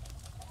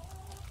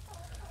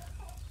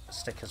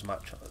 Stick as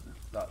much,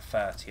 like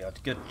 30 odd,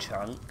 good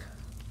chunk.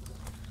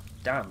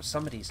 Damn,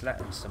 somebody's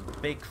letting some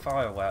big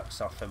fireworks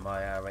off in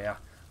my area.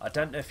 I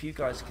don't know if you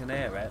guys can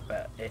hear it,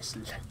 but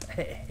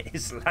it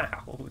is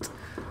loud.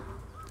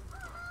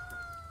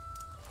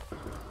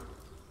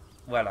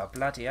 Well, I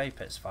bloody hope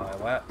it's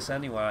fireworks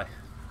anyway.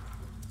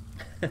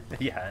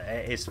 Yeah,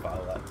 it is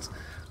fireworks.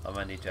 I'm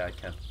only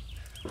joking.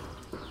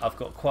 I've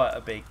got quite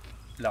a big,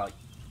 like,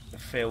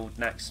 field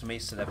next to me,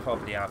 so they're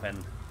probably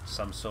having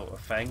some sort of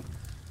thing.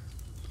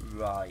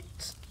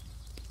 Right.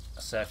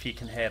 So if you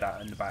can hear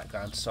that in the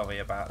background, sorry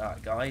about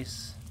that,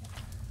 guys.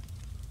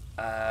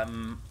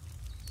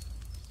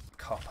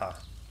 Copper.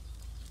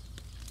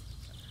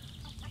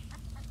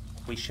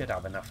 We should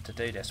have enough to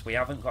do this. We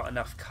haven't got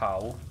enough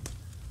coal,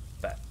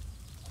 but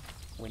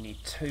we need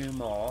 2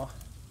 more.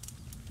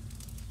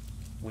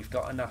 We've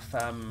got enough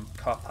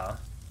copper,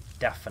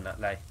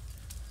 definitely.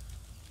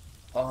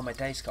 Oh my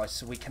days, guys,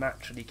 so we can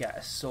actually get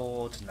a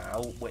sword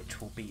now,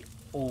 which will be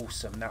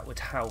awesome. That would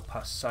help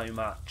us so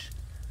much.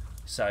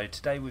 So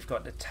today we've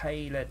got the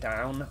tailor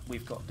down,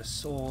 we've got the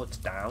sword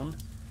down,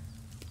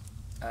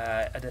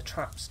 and the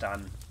traps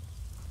done.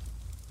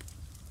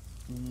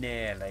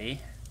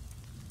 Nearly.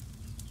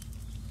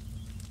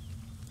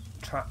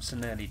 Traps are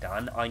nearly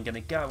done. I'm going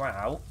to go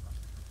out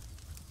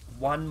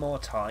one more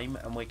time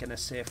and we're going to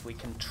see if we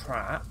can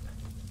trap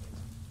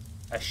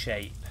a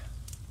shape.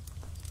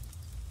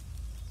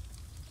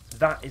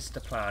 That is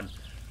the plan.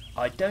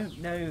 I don't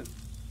know.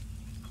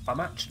 I'm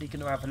actually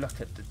going to have a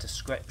look at the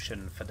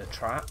description for the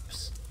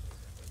traps.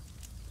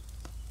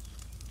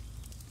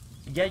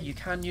 Yeah, you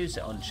can use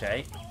it on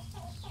shape.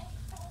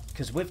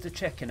 Because with the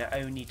chicken it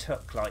only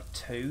took like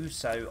 2,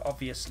 so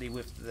obviously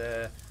with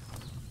the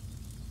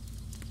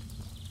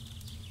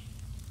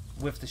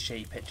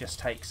sheep it just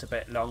takes a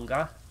bit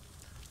longer.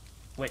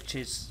 Which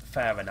is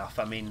fair enough.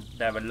 I mean,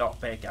 they're a lot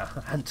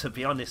bigger. And to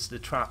be honest, the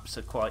traps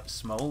are quite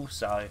small,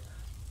 so...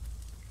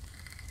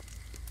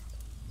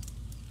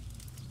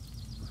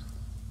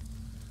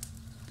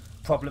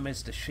 Problem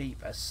is the sheep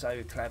are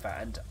so clever,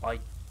 and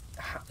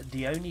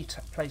the only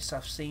place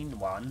I've seen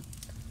one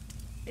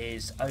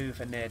is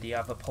over near the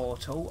other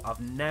portal. I've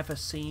never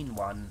seen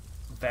one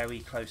very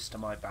close to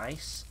my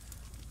base.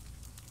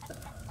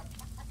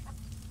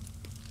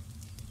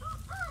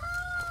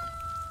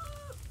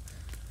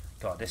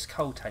 God, this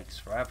coal takes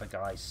forever,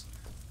 guys.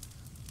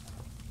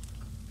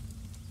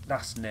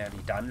 That's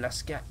nearly done.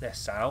 Let's get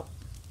this out.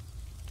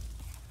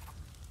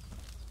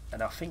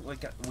 And I think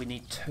we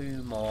need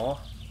 2 more.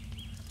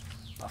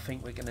 I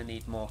think we're going to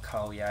need more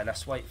coal. Yeah,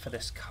 let's wait for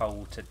this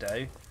coal to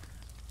do.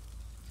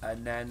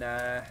 And then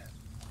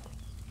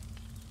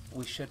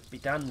we should be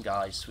done,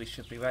 guys. We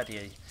should be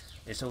ready.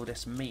 Is all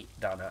this meat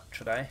done,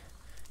 actually?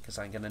 Because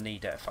I'm going to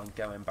need it if I'm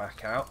going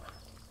back out.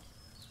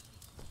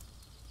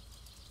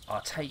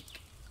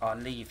 I'll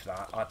leave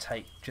that. I'll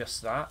take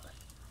just that.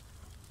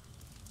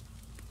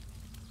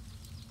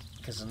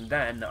 Because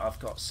then I've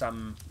got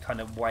some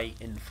kind of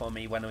waiting for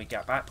me when we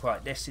get back.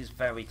 Right, this is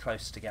very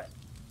close to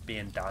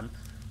being done.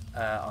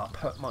 I'll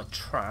put my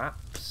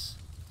traps.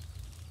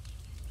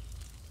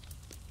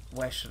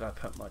 Where should I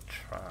put my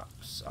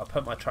traps? I'll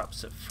put my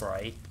traps at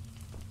 3.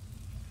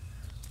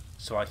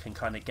 So I can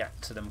kind of get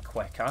to them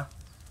quicker.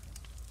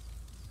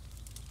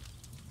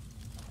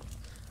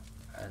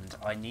 And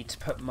I need to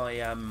put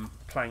my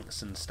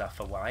planks and stuff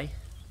away.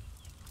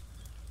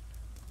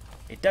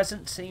 It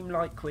doesn't seem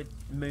like we're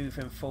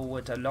moving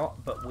forward a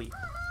lot, but we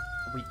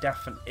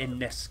definitely, in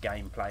this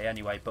gameplay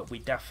anyway, but we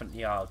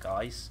definitely are,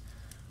 guys.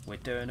 We're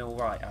doing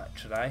alright,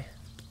 actually.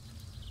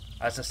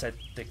 As I said,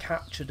 the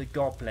capture the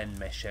goblin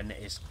mission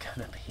is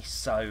going to be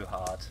so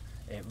hard.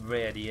 It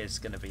really is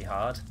going to be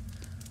hard.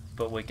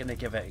 But we're going to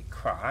give it a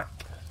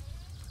crack.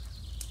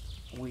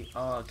 We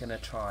are going to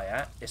try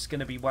it. It's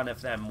going to be one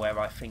of them where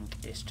I think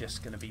it's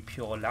just going to be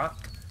pure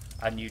luck.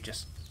 And you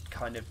just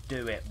kind of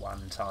do it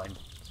one time.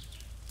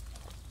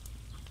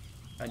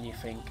 And you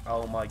think,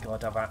 oh my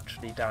god, I've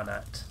actually done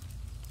it.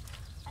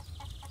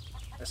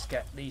 Let's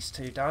get these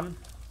 2 done.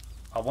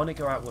 I want to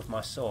go out with my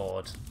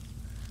sword,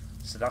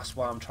 so that's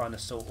why I'm trying to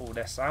sort all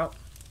this out.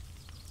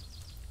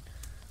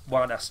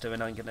 while that's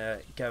doing, I'm going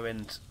to go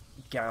and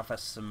gather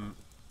some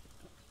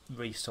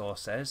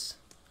resources,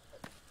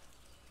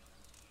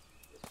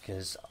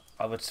 because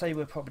I would say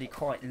we're probably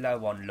quite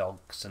low on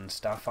logs and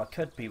stuff. I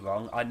could be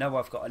wrong. I know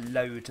I've got a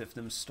load of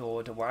them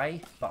stored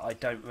away, but I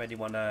don't really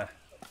want to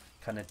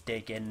kind of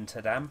dig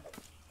into them.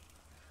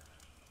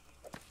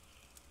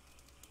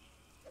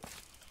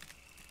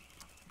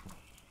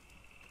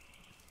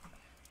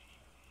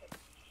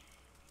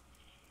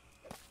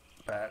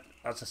 But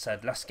as I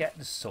said, let's get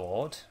the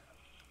sword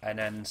and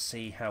then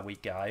see how we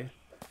go.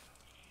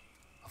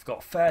 I've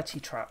got 30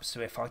 traps, so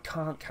if I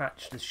can't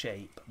catch the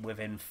sheep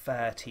within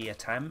 30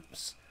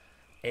 attempts,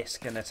 it's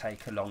going to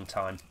take a long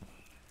time.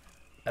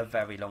 A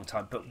very long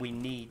time. But we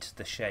need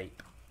the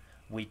sheep.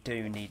 We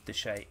do need the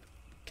sheep,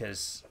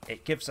 because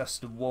it gives us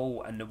the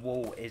wool, and the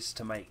wool is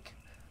to make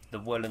the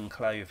woolen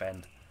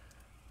clothing.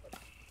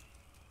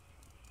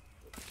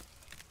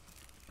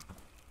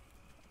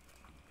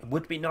 It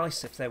would be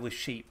nice if there was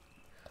sheep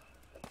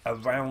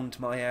around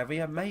my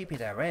area. Maybe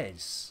there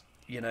is.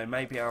 You know,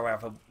 maybe I'll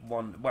have a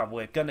one. Well,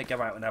 we're going to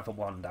go out and have a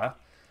wander,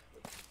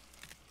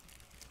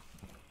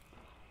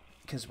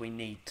 because we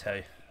need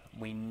to.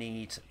 We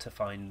need to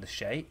find the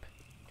sheep.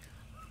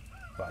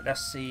 Right,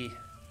 let's see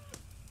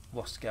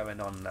what's going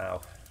on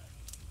now.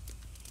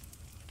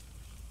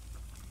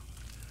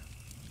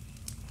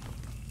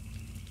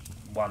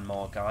 One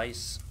more,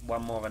 guys.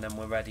 One more and then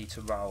we're ready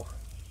to roll.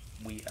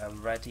 We are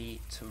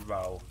ready to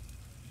roll.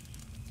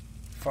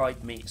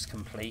 Fried meat's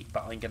complete,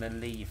 but I'm going to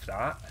leave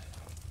that.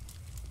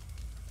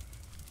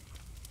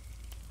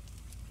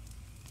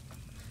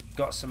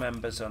 Got some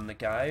embers on the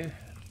go.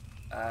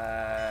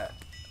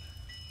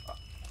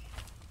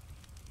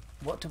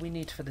 What do we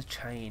need for the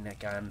chain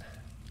again?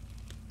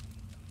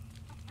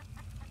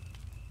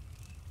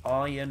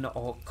 Iron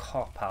or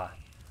copper?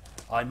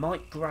 I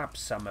might grab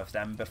some of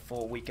them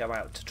before we go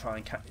out to try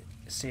and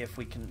see if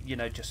we can, you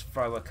know, just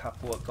throw a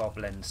couple of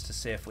goblins to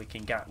see if we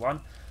can get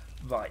one.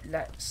 Right,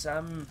 let's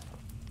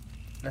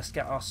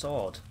get our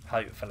sword,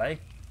 hopefully.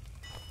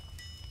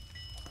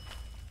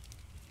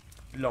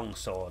 Long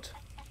sword.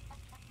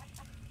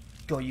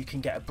 God, you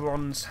can get a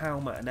bronze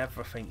helmet and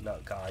everything,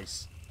 look,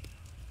 guys,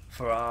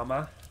 for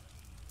armour.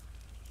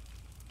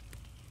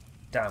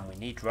 Damn, we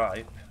need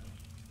rope.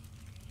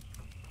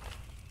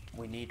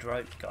 We need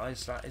rope,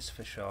 guys, that is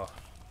for sure.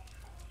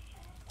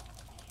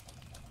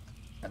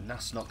 And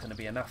that's not going to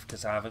be enough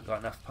because I haven't got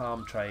enough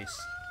palm trees.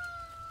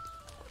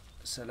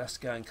 So let's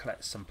go and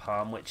collect some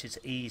palm, which is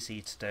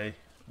easy to do.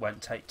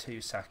 Won't take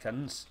 2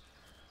 seconds.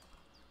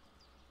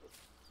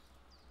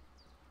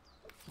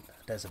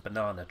 There's a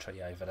banana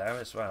tree over there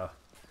as well.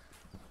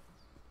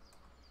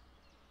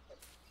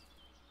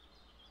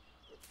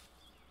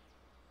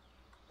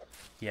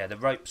 Yeah, the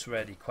rope's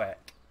really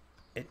quick.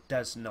 It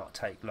does not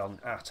take long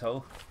at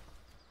all.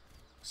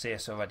 See,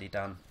 it's already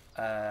done.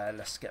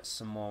 Let's get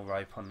some more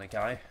rope on the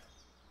go.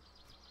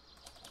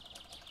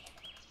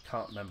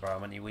 Can't remember how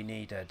many we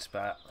needed,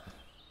 but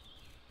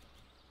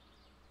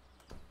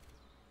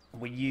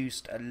we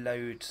used a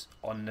load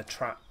on the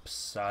traps,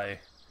 so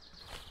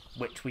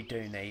which we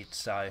do need,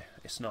 so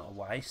it's not a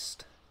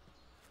waste.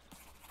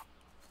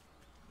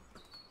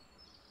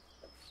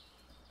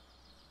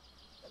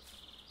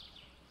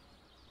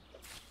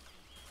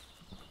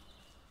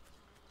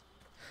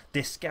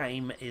 This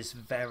game is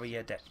very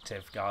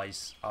addictive,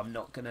 guys. I'm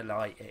not gonna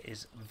lie, it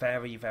is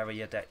very, very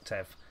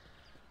addictive.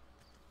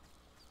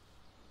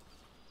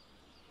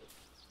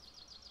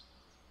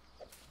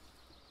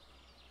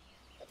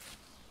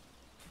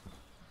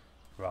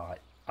 Right,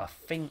 I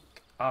think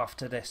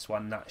after this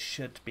one that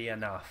should be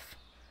enough.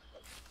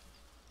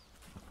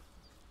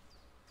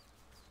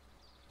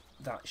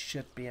 That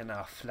should be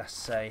enough, let's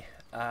say.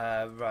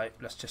 Right,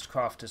 let's just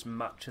craft as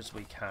much as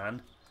we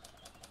can.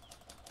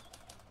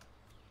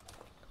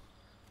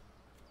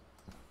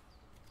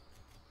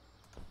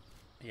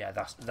 Yeah,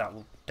 that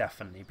will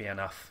definitely be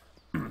enough.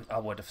 I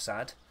would have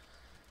said.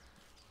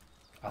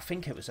 I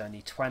think it was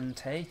only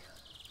 20.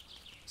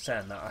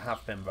 Saying that, I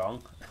have been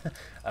wrong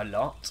a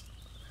lot.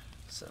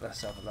 So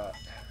let's have a look.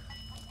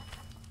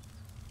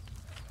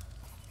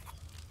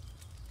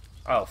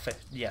 Oh,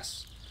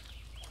 yes.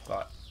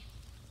 Right.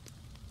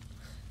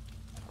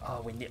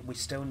 Oh, we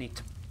still need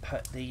to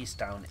put these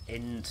down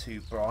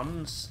into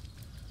bronze.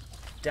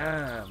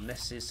 Damn,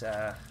 this is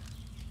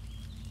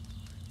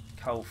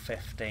coal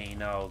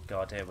 15. Oh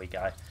god, here we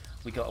go.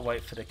 We got to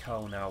wait for the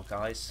coal now,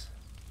 guys.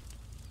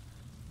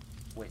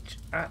 Which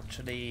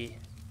actually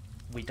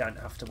we don't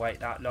have to wait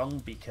that long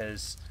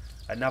because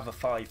another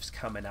 5's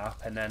coming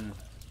up and then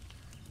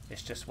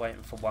it's just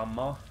waiting for one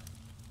more.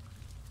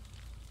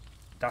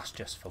 That's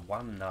just for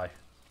one though.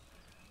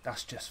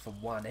 That's just for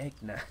one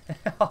ignite.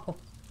 Oh,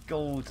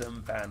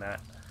 golden banner.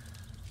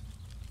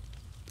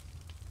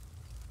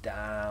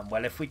 Damn.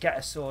 Well, if we get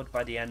a sword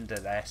by the end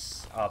of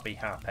this, I'll be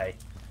happy.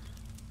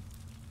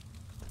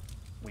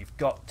 We've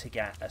got to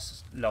get a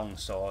long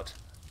sword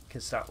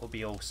because that will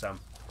be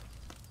awesome.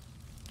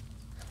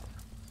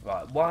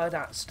 Right, while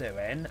that's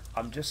doing,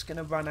 I'm just going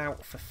to run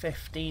out for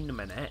 15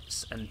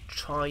 minutes and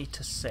try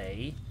to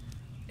see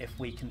if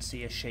we can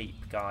see a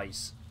sheep,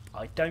 guys.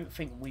 I don't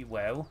think we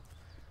will.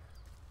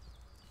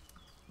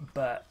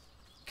 But,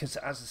 because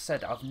as I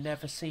said, I've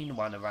never seen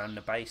one around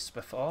the base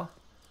before.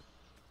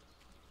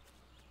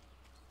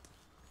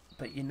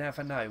 But you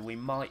never know, we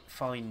might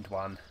find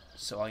one.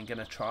 So I'm going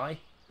to try.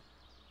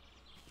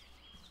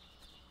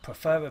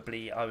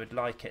 Preferably, I would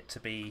like it to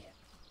be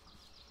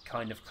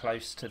kind of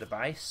close to the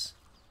base.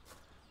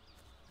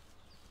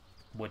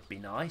 Would be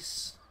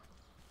nice.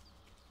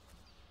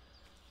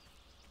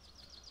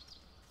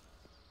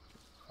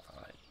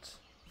 Right.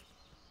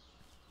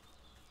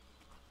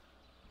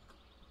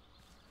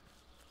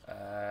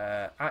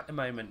 At the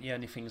moment, the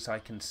only things I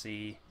can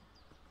see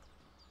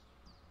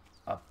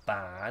are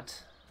bad.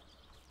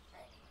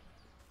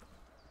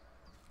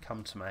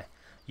 Come to me.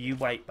 You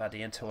wait,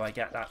 buddy, until I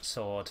get that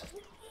sword.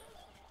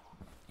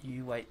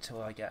 You wait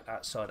till I get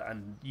that sword,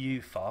 and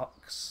you,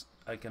 Fox,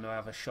 are going to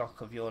have a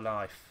shock of your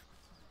life.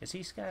 Is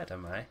he scared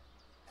of me?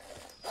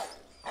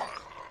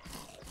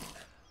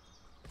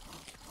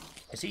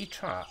 Is he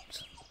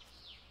trapped?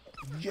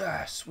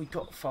 Yes, we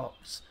got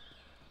Fox.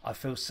 I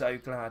feel so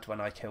glad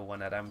when I kill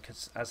one of them,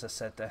 because, as I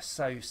said, they're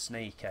so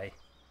sneaky.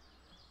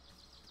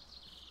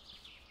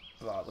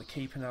 Right, we're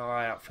keeping our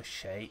eye out for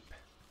sheep.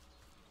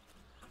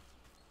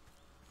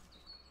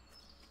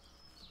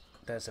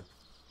 There's a...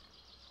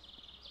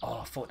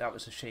 Oh, I thought that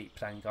was a sheep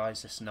then,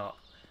 guys. It's not.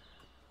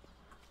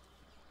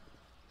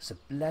 It's a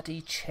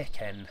bloody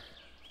chicken.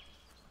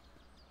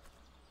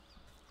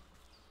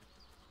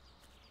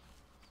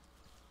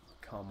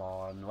 Come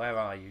on, where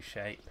are you,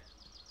 sheep?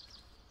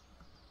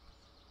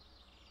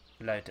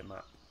 Load them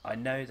up. I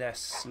know they're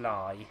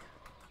sly.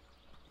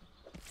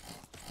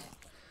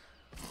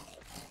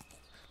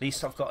 At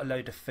least I've got a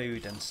load of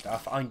food and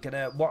stuff.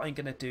 What I'm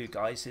gonna do,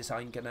 guys, is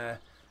I'm gonna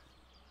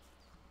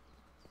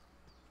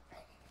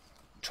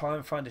try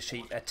and find a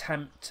sheep,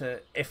 attempt to,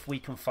 if we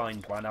can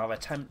find one, I'll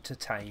attempt to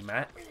tame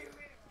it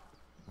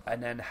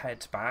and then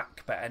head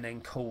back, and then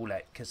call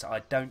it, because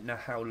I don't know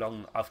how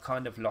long, I've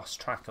kind of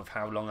lost track of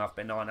how long I've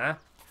been on her.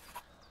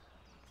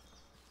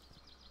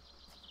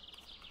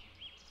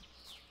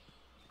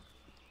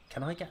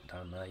 Can I get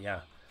down there?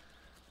 Yeah.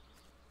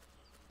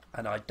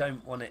 And I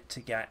don't want it to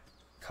get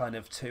kind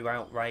of too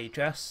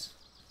outrageous,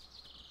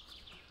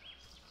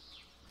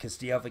 because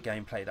the other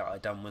gameplay that I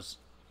done was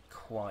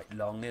quite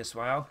long as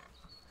well.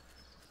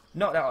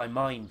 Not that I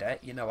mind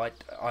it, you know,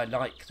 I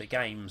like the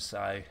game,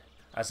 so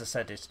as I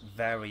said, it's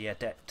very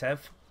addictive.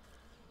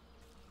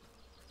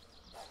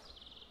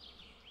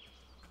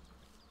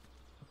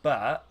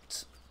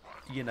 But,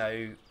 you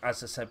know,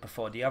 as I said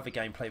before, the other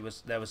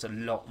gameplay there was a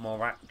lot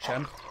more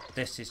action.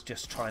 This is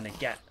just trying to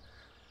get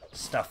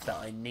stuff that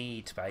I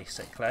need,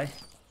 basically.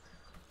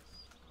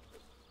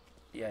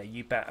 Yeah,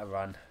 you better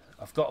run.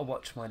 I've got to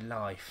watch my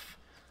life.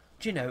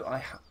 Do you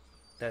know,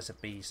 there's a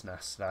bee's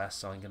nest there,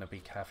 so I'm going to be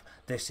careful.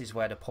 This is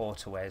where the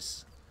portal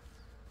is,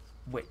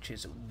 which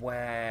is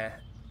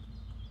where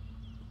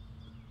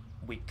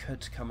we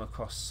could come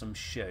across some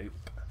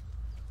sheep.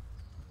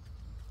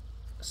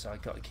 So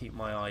I've got to keep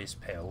my eyes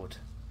peeled.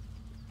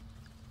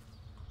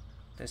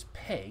 There's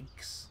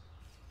pigs,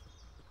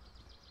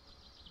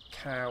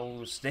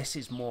 cows. This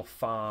is more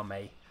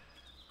farmy.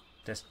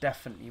 There's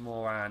definitely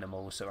more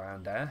animals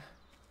around there.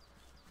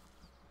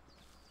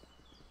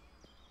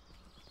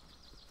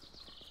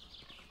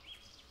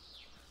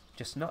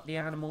 Just not the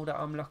animal that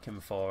I'm looking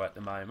for at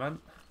the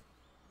moment.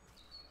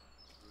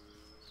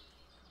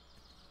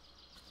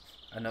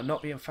 And I'm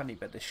not being funny,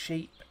 but the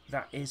sheep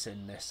that is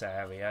in this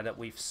area that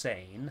we've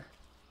seen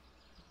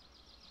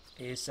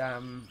is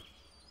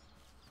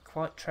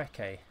quite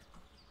tricky.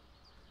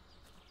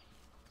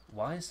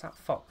 Why is that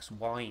fox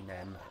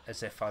whining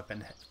as if I've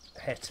been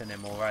hitting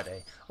him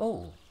already?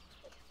 Oh,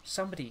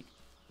 somebody...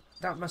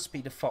 That must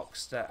be the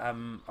fox that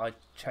I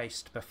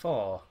chased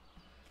before.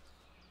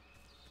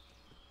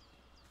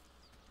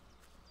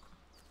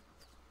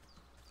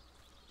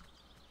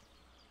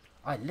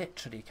 I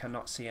literally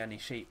cannot see any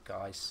sheep,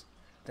 guys.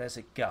 There's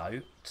a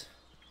goat.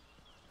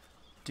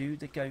 Do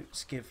the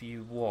goats give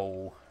you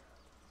wool?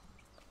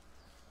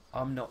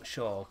 I'm not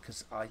sure,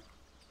 because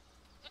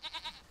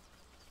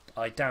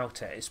I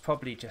doubt it. It's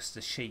probably just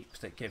the sheep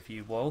that give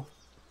you wool.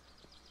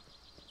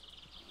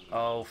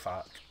 Oh,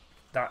 fuck.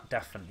 That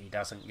definitely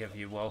doesn't give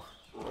you wool.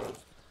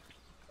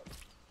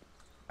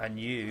 And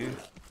you,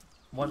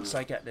 once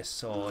I get this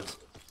sword,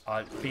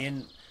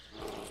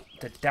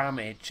 the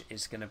damage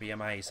is going to be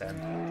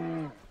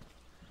amazing.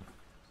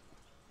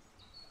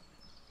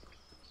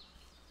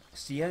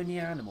 It's the only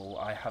animal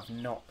I have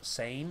not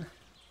seen,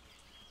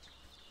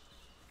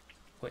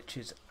 which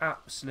is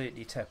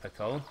absolutely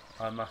typical,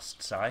 I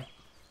must say.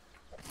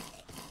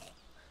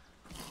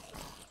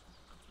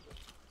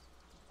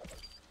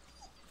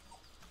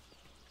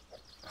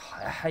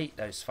 I hate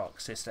those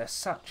foxes. They're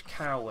such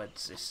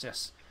cowards. It's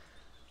just,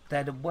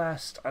 they're the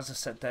worst. As I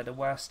said, they're the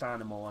worst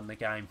animal on the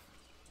game.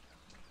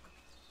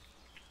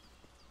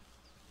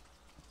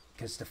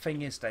 Because the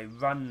thing is, they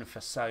run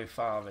for so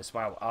far as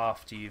well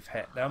after you've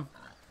hit them.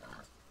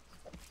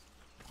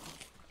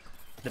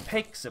 The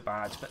pigs are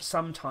bad, but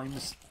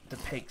sometimes the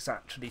pigs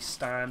actually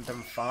stand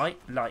and fight,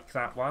 like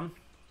that one.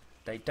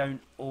 They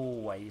don't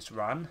always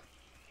run.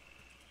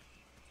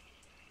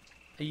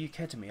 Are you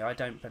kidding me? I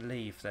don't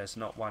believe there's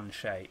not one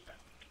shape.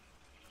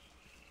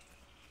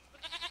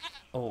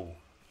 Oh.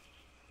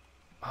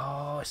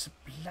 Oh, it's a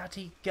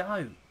bloody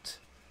goat.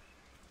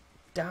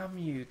 Damn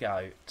you,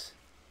 goat.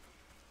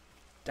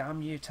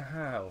 Damn you to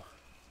hell.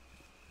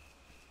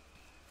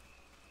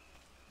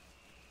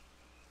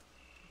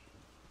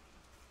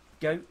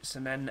 Goats,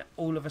 and then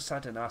all of a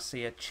sudden I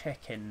see a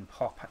chicken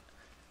pop,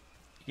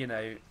 you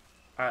know,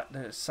 at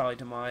the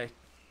side of my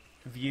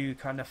view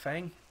kind of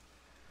thing.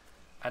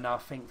 And I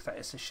think that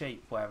it's a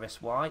sheep where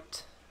it's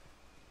white.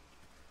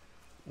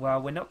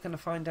 Well, we're not going to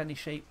find any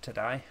sheep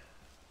today,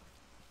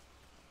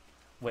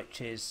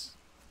 which is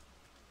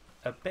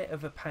a bit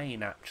of a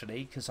pain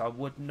actually, because I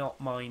would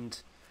not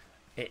mind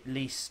at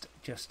least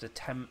just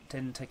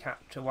attempting to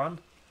capture one.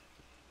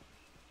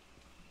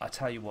 I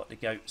tell you what, the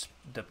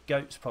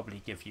goats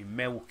probably give you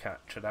milk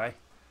actually,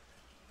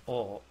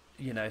 or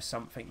you know,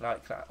 something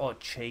like that, or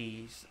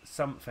cheese,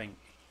 something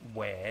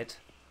weird.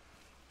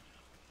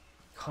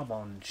 Come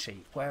on,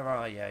 sheep, where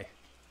are you?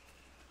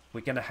 We're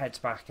gonna head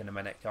back in a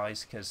minute,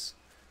 guys, because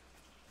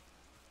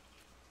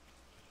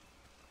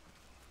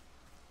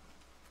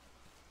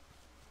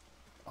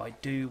I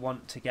do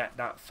want to get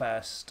that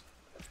first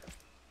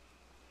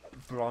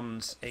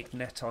bronze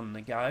ignite on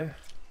the go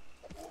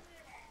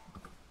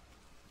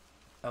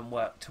and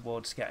work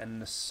towards getting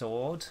the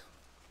sword,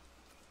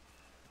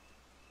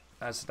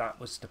 as that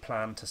was the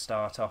plan to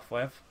start off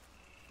with.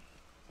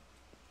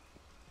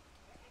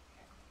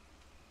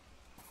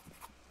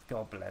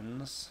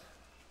 Goblins.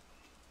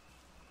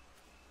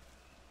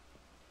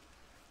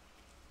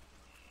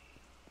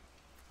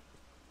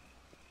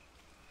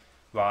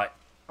 Right,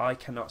 I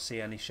cannot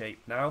see any sheep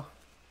now.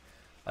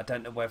 I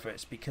don't know whether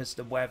it's because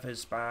the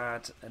weather's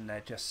bad and they're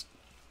just,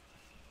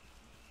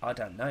 I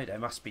don't know, they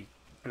must be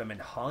blooming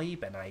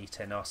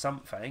hibernating or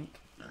something.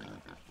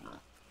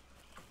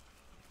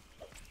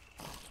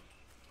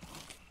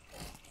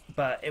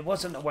 But it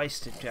wasn't a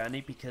wasted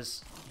journey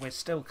because we're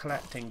still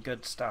collecting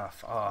good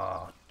stuff.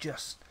 Ah, oh,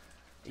 just,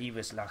 he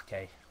was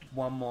lucky.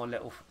 One more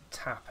little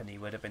tap and he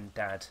would have been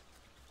dead.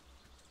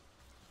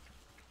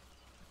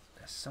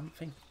 There's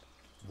something.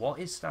 What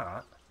is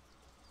that?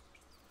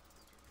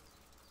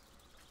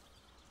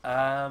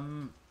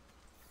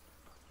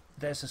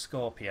 There's a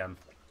scorpion.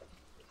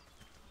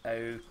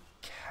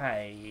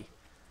 Okay.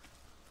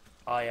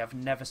 I have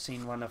never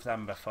seen one of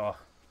them before.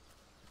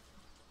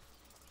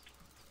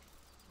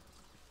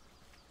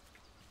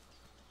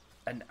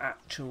 An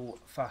actual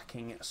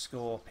fucking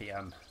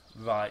scorpion.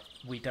 Right,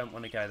 we don't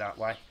want to go that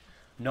way.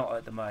 Not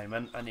at the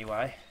moment,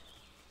 anyway.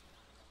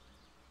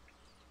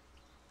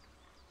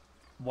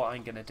 What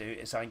I'm going to do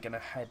is I'm going to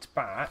head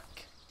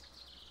back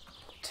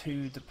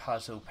to the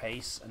puzzle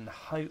piece and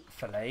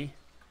hopefully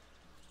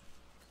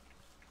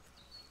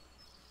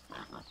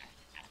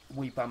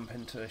we bump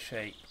into a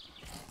sheep.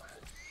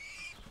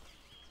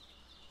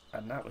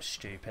 And that was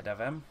stupid of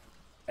him.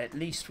 At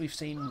least we've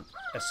seen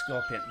a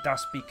scorpion.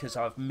 That's because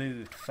I've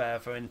moved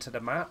further into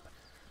the map.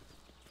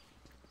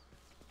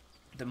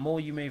 The more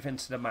you move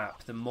into the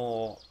map, the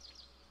more...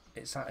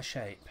 Is that a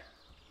sheep?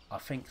 I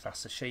think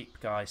that's a sheep,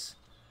 guys.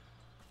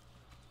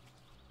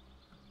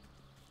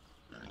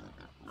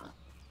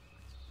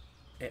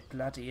 It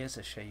bloody is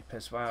a sheep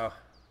as well.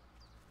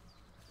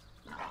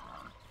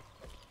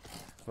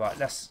 Right,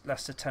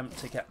 let's attempt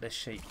to get this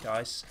sheep,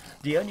 guys.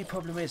 The only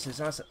problem is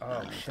as...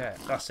 Oh, shit.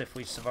 That's if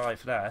we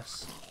survive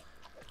this.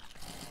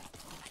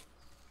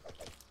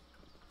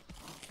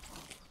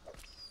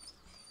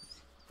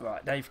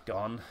 Right, they've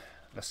gone.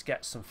 Let's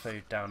get some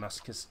food down us,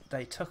 because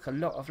they took a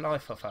lot of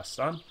life off us,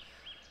 son.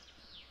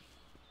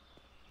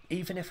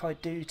 Even if I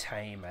do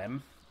tame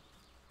him,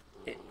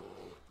 it...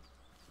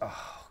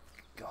 Oh,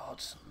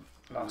 God.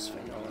 Last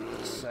thing I wanted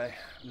to say.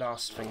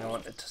 Last thing I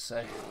wanted to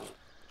say.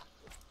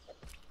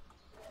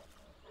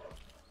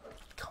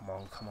 Come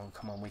on, come on,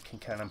 come on. We can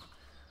kill him.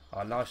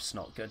 Our life's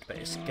not good, but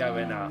it's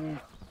going up.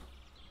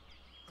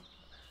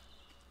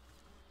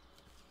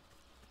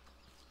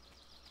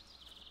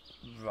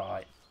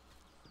 Right.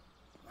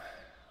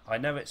 I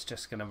know it's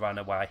just going to run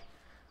away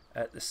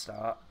at the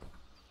start.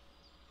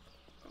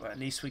 But at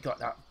least we got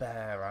that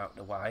bear out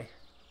the way.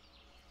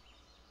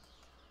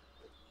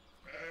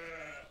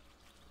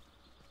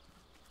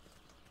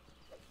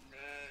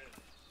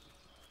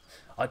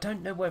 I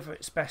don't know whether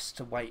it's best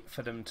to wait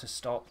for them to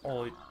stop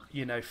or,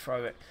 you know,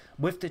 throw it.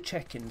 With the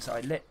chickens, I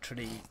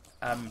literally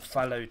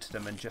followed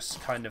them and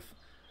just kind of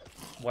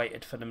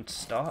waited for them to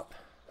stop.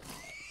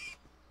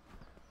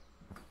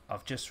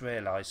 I've just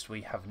realised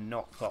we have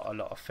not got a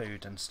lot of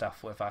food and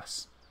stuff with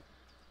us,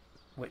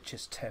 which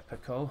is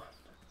typical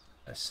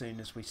as soon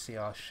as we see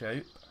our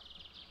sheep.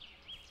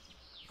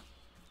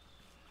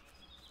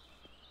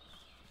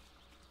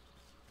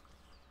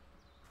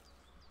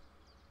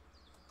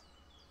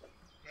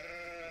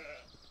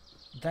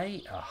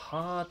 They are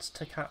hard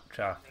to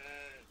capture.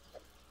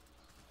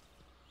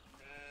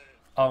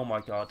 Oh my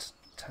god.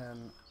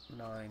 10,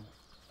 9.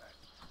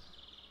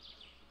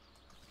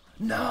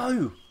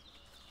 No!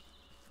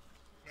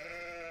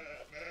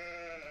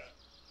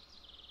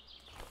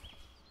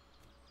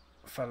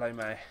 Follow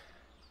me.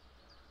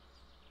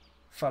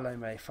 Follow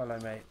me, follow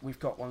me. We've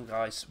got one,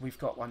 guys. We've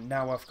got one.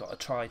 Now I've got to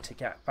try to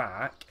get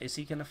back. Is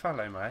he going to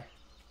follow me?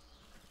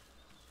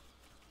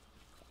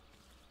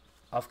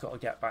 I've got to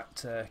get back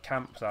to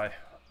camp, though.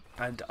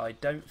 And I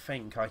don't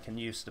think I can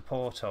use the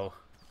portal.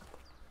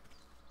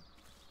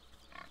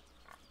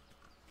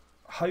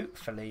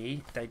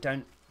 Hopefully, they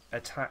don't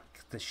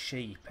attack the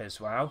sheep as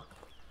well.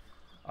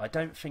 I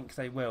don't think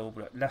they will,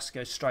 but let's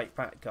go straight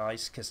back,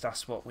 guys, because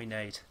that's what we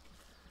need.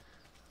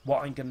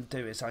 What I'm going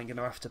to do is I'm going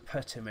to have to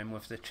put him in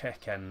with the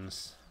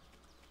chickens.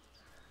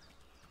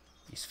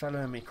 He's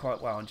following me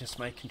quite well. I'm just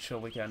making sure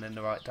we're going in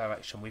the right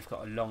direction. We've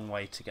got a long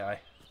way to go.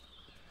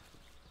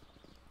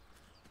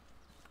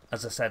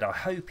 As I said, I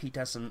hope he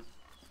doesn't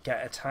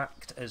get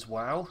attacked as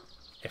well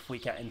if we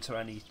get into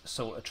any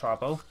sort of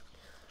trouble.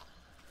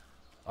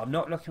 I'm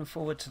not looking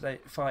forward to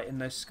fighting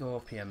those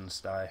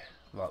scorpions, though.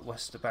 Right,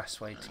 what's the best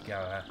way to go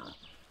here?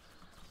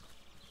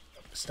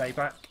 Stay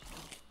back.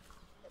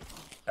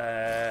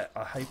 I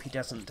hope he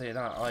doesn't do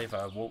that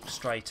either. Walk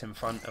straight in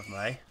front of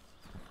me.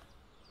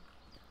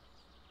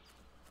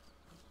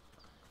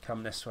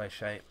 Come this way,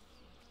 Shape.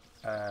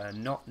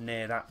 Not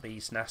near that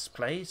bee's nest,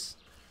 please.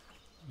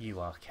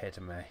 You are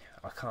kidding me.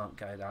 I can't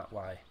go that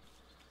way.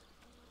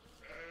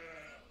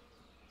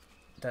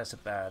 There's a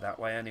bear that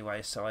way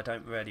anyway, so I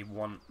don't really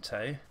want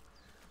to.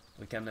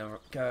 We're going to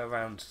go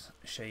around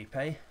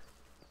Sheepy.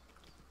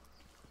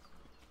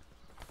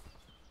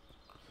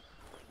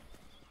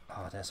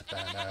 Oh, there's a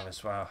bear there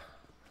as well.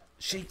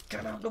 Sheep,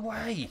 get out of the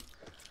way!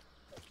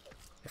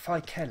 If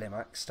I kill him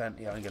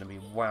accidentally, I'm going to be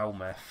well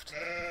miffed.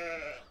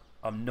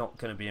 I'm not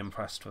going to be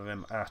impressed with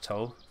him at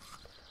all.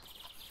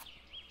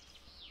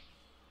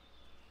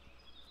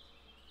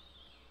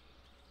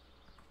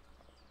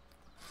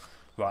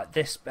 Right,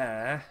 this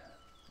bear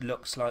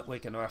looks like we're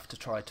going to have to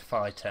try to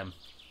fight him.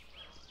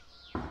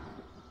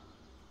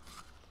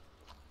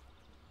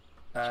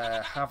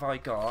 Have I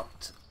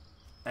got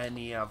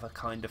any other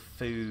kind of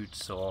food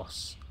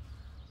source?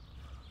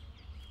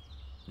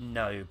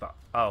 No, but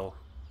oh,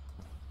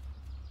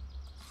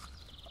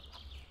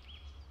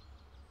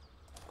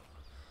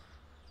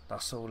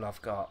 that's all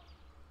I've got.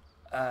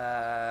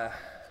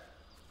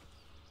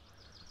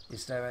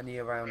 Is there any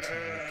around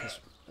here? Because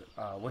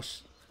I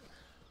wish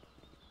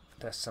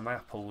there's some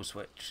apples,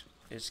 which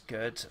is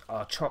good.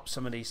 I'll chop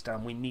some of these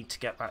down. We need to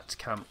get back to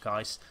camp,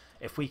 guys.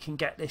 If we can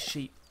get this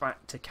sheep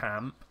back to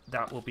camp,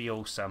 that will be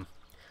awesome.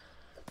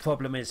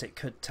 Problem is, it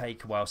could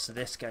take a while, so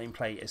this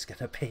gameplay is going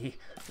to be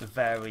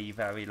very,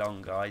 very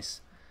long,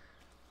 guys.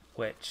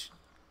 Which,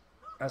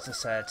 as I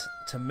said,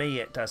 to me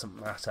it doesn't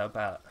matter,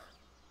 but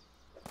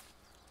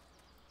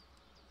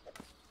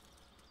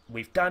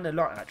we've done a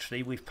lot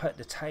actually. We've put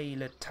the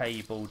tailored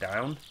table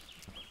down.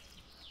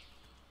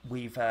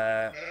 We've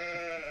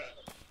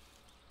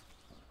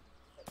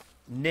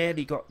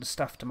nearly got the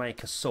stuff to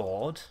make a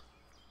sword.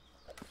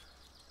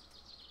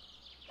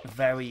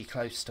 Very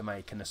close to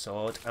making a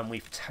sword, and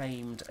we've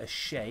tamed a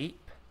sheep,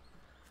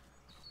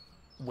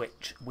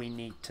 which we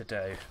need to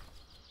do,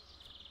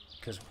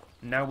 because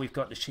now we've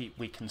got the sheep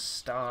we can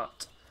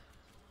start.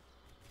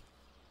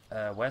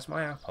 Where's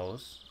my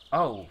apples?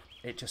 Oh,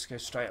 it just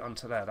goes straight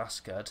onto there. That's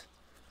good.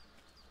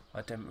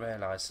 I didn't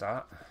realise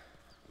that.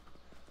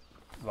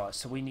 Right,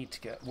 so we need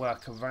to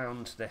work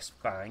around this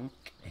bank.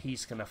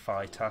 He's going to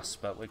fight us,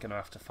 but we're going to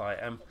have to fight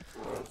him.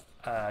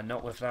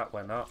 Not with that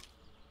one up.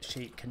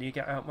 Sheep, can you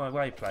get out my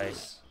way,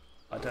 please?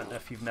 I don't know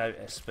if you've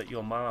noticed, but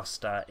your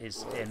master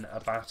is in a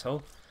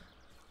battle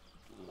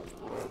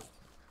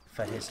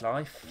for his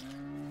life.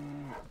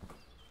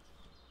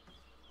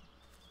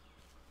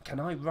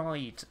 Can I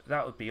ride?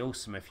 That would be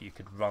awesome if you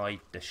could ride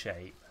the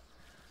sheep.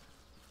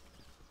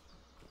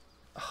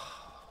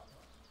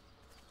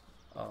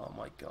 Oh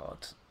my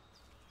god.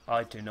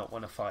 I do not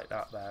want to fight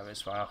that bear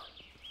as well.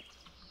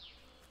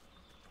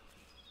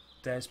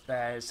 There's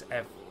bears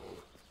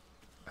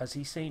Has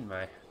he seen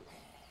me?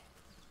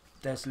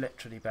 There's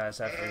literally bears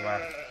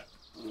everywhere.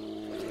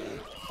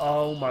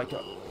 Oh my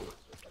god.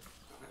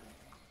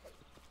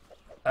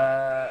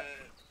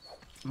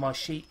 My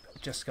sheep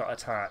just got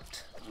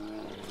attacked.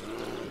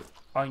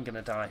 I'm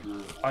gonna die.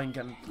 I'm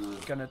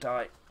gonna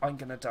die. I'm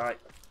gonna die.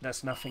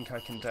 There's nothing I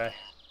can do.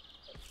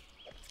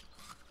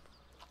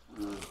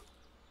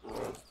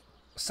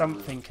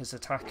 Something is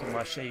attacking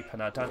my sheep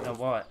and I don't know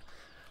what.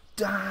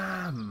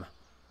 Damn!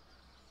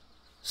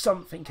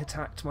 Something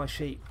attacked my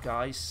sheep,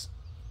 guys.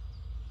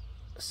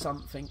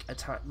 Something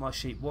attacked my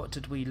sheep. What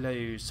did we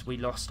lose? We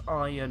lost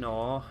iron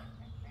ore.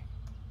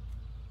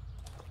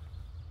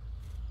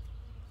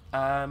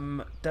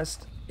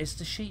 Is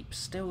the sheep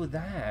still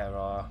there,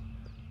 or?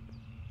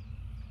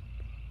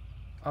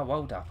 Oh,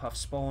 hold up. I've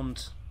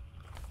spawned.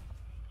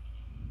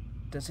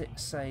 Does it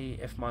say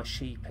if my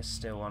sheep is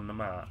still on the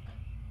map?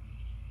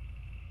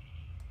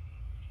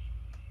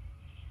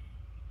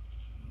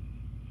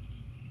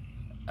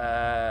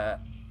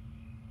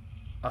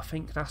 I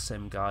think that's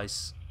him,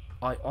 guys.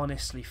 I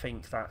honestly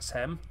think that's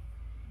him.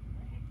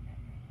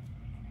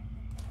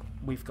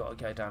 We've got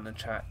to go down and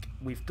check.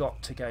 We've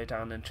got to go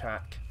down and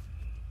check.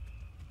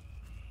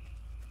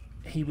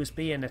 He was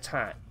being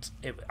attacked.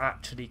 It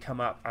actually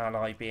come up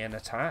ally being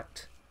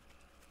attacked.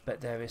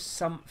 But there is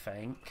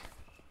something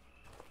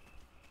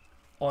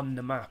on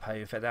the map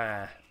over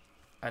there.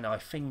 And I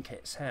think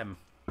it's him.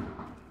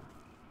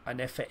 And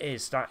if it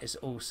is, that is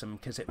awesome.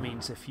 Because it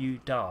means if you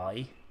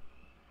die...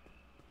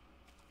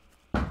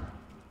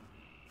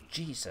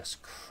 Jesus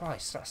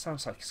Christ, that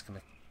sounds like it's going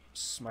to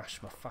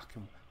smash my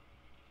fucking...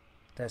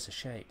 There's a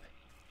shape.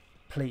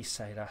 Please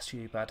say that's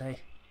you, buddy.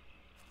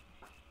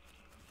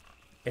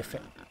 If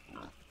it...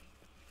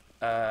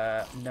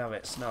 no,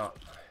 it's not.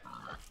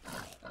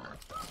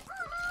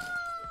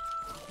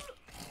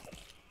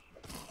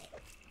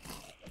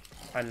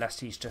 Unless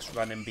he's just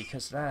running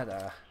because they're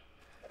there.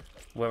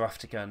 We'll have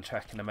to go and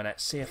check in a minute.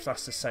 See if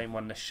that's the same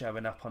one that's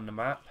showing up on the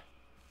map.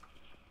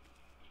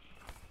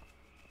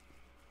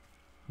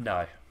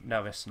 No,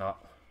 no it's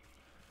not.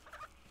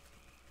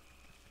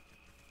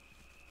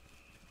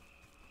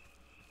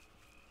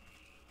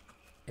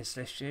 Is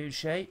this you,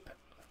 shape?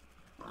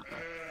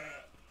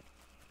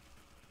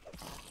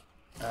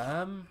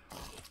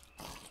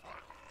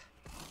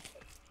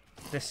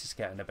 This is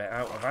getting a bit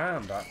out of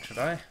hand,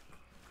 actually.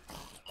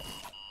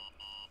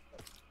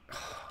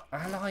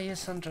 Ally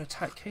is under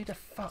attack. Who the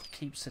fuck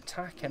keeps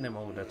attacking him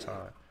all the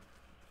time?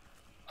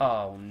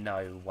 Oh,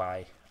 no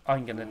way.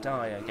 I'm gonna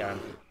die again.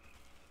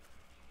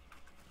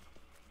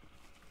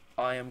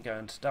 I am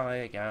going to die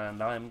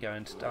again. I am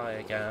going to die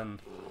again.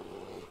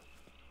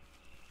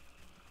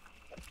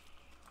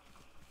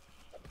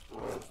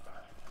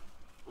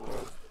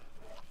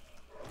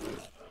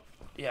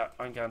 Yeah,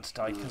 I'm going to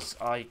die because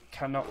I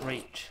cannot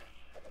reach.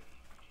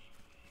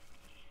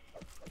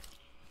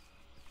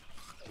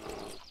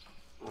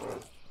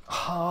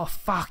 Oh,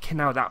 fucking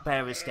hell, that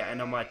bear is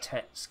getting on my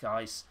tits,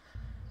 guys.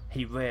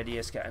 He really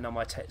is getting on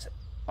my tits.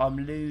 I'm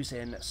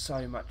losing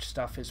so much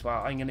stuff as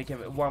well. I'm going to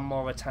give it one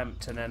more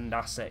attempt and then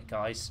that's it,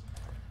 guys.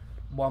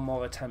 One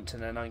more attempt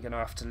and then I'm going to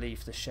have to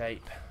leave the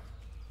shape,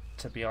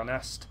 to be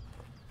honest.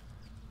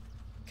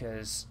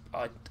 Because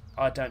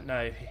I don't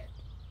know.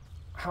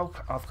 How...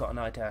 I've got an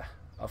idea.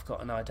 I've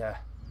got an idea.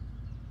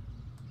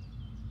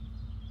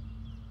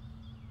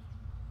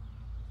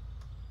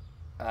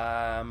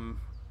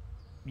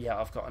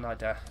 Yeah, I've got an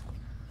idea.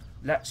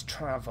 Let's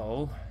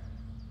travel.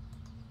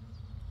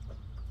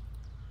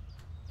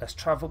 Let's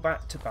travel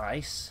back to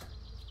base.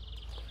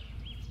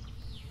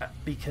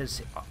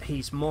 Because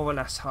he's more or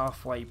less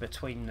halfway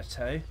between the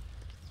two.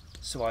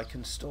 So I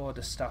can store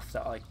the stuff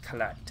that I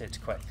collected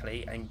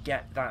quickly and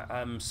get that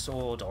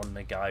sword on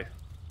the go.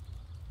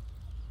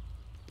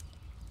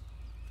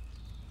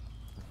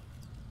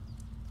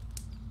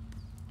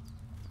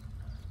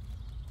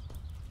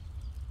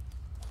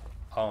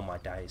 Oh my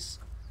days.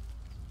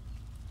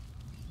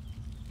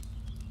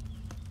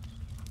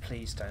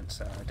 Please don't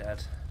say I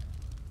did.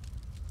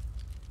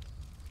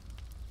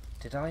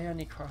 Did I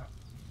only cry?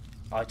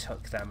 I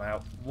took them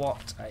out.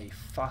 What a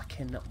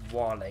fucking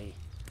wally.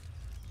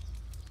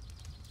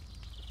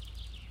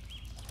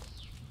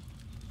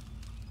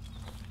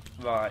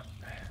 Right.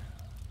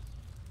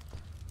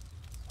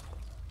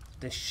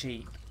 This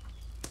sheep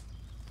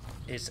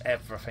is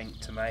everything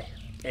to me.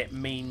 It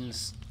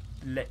means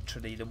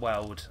literally the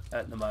world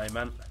at the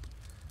moment.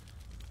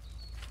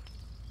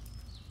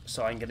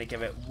 So I'm going to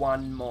give it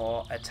one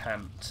more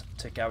attempt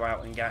to go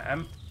out and get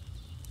him.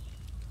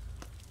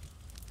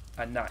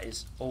 And that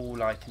is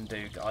all I can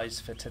do, guys,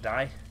 for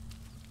today.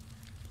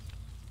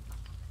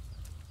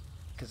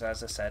 Because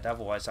as I said,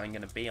 otherwise I'm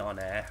going to be on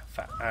air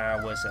for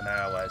hours and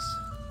hours.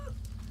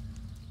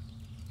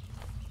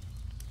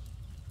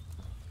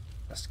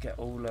 Let's get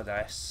all of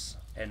this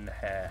in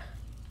here.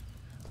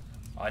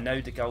 I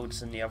know the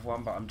gold's in the other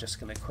one, but I'm just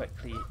going to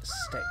quickly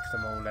stick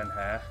them all in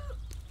here.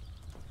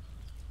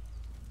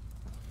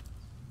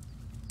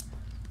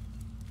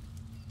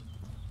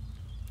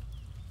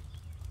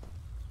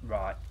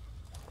 Right.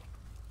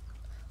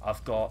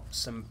 I've got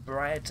some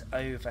bread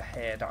over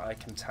here that I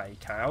can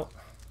take out.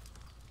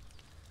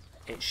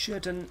 It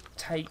shouldn't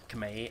take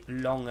me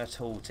long at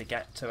all to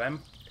get to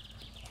him.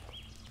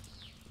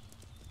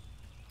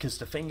 Because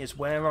the thing is,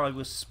 where I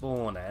was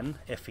spawning,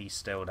 if he's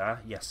still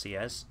there, yes he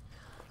is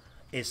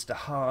the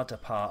harder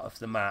part of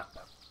the map.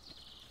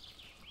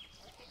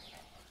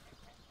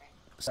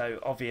 So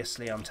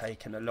obviously I'm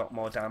taking a lot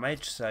more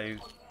damage, so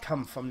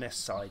come from this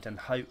side and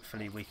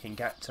hopefully we can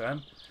get to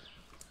him.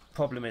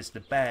 Problem is the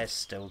bear's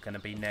still going to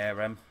be near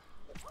him,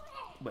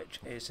 which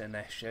is an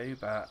issue,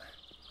 but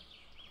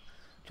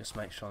just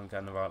make sure I'm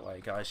going the right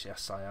way, guys.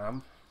 Yes, I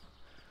am.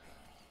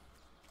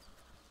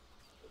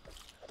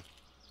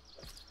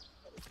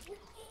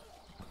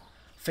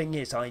 Thing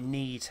is, I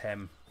need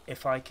him.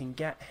 If I can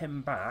get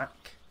him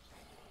back,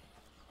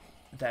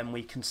 then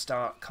we can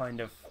start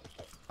kind of...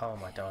 Oh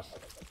my god.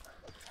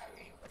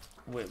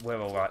 We're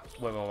alright.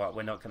 We're alright.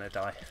 We're not going to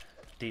die.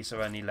 These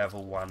are only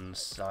level 1s,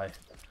 so...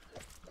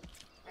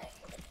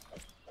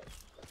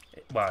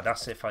 Well,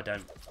 that's if I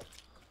don't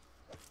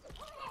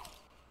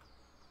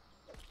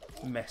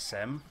miss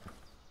him.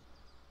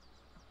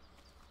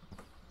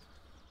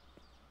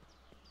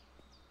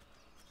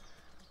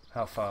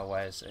 How far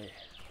away is he?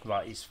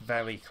 Right, he's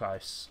very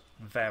close.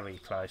 Very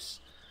close.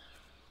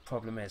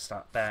 Problem is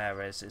that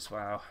bear is as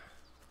well.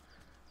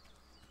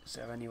 Is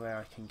there any way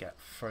I can get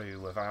through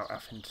without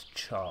having to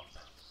chop?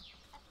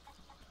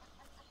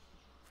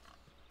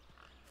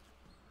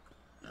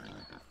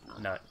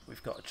 No,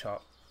 we've got to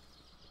chop.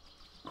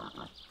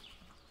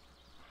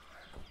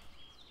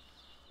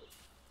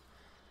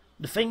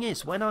 The thing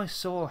is, when I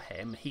saw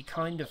him, he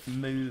kind of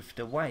moved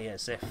away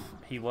as if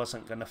he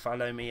wasn't going to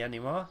follow me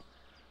anymore.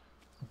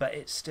 But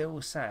it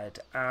still said,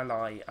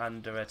 ally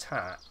under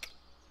attack.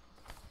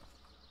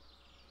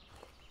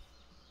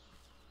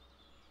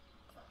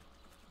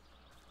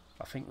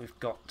 I think we've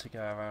got to go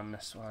around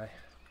this way.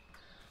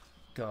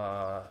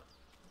 God,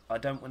 I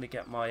don't want to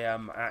get my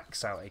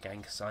axe out again,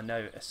 because I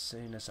know as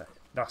soon as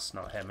that's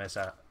not him, is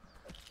it?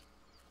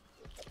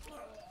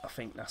 I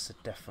think that's a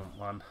different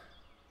one.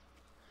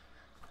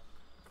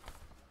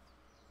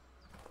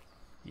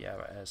 Yeah,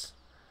 it is.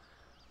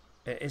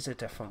 It is a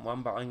different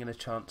one, but I'm going to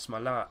chance my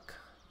luck.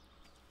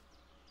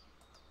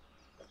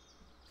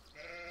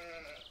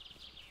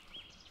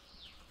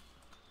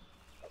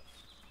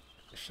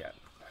 Shit.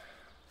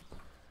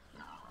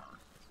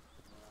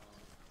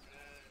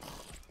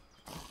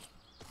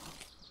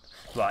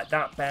 Right,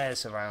 that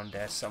bear's around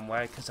here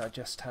somewhere, because I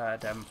just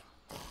heard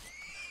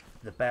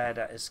the bear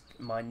that is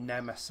my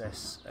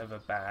nemesis of a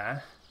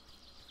bear.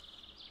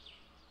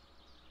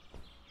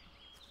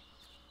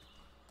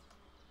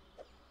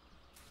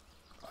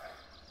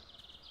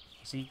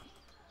 Is he?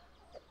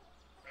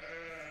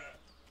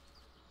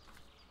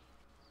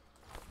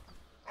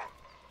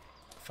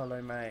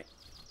 Follow me.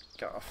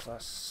 Get off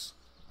this.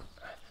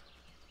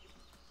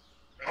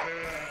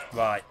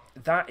 Right,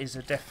 that is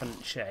a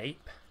different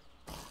shape.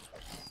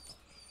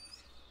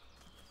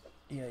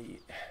 Yeah,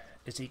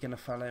 is he going to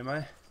follow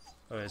me?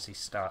 Or is he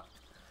stuck?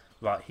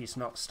 Right, he's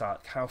not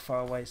stuck. How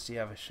far away is the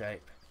other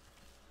shape?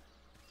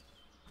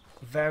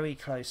 Very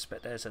close,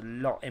 but there's a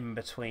lot in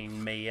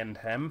between me and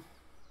him.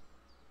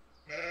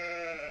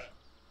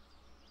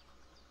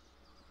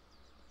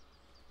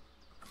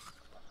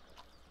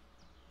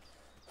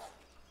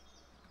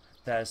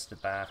 There's the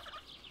bear.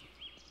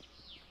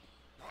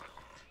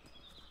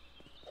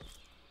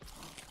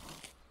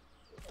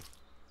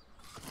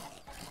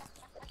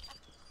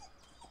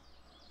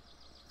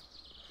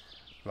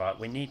 Right,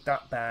 we need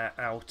that bear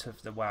out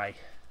of the way.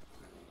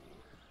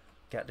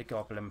 Get the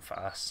goblin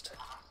first.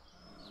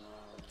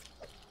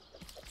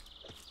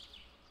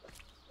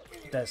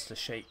 There's the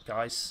sheep,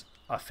 guys.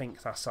 I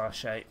think that's our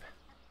shape.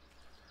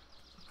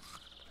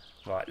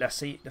 Right,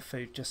 let's eat the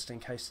food just in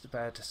case the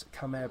bear doesn't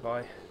come here,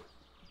 boy.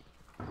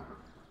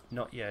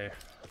 Not you.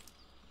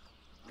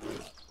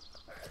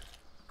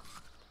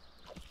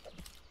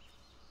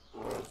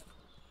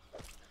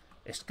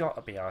 It's got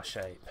to be our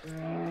shape.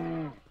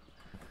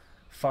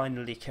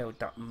 Finally killed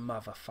that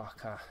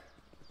motherfucker.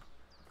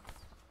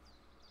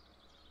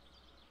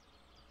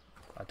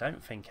 I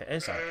don't think it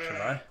is,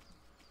 actually.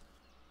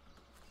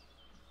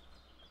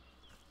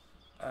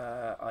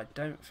 I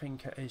don't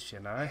think it is, you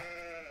know.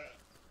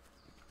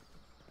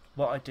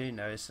 What I do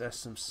know is there's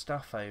some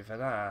stuff over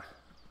there.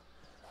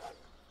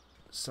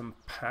 Some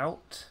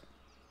pout.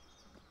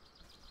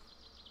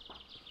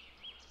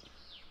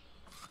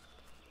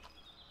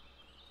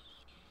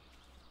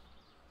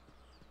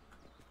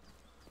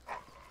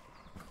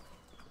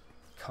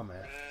 Come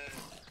here.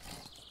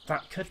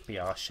 That could be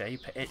our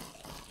shape.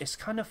 It's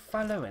kind of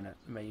following at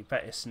me,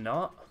 but it's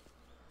not.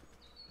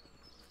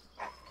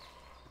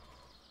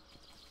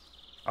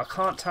 I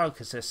can't tell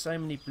because there's so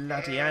many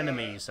bloody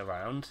enemies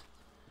around.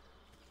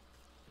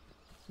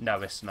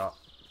 No, it's not.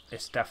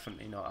 It's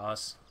definitely not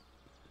us.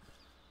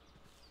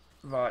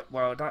 Right,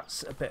 well,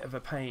 that's a bit of a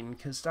pain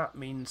because that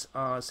means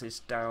ours is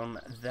down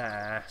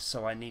there.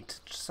 So I need to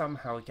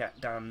somehow get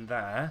down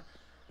there.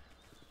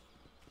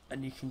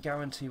 And you can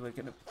guarantee we're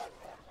going to...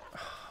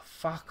 Oh,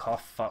 fuck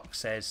off,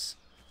 foxes.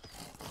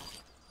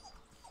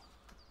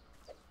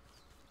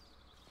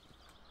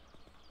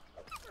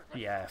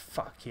 Yeah,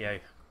 fuck you.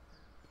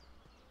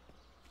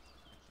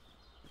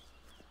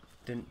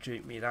 Didn't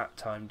dupe me that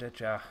time, did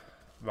ya?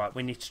 Right,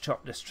 we need to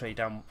chop this tree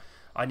down.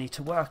 I need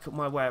to work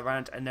my way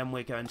around and then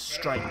we're going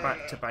straight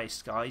back to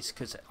base, guys,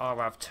 because I'll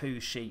have 2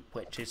 sheep,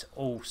 which is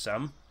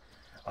awesome.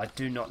 I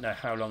do not know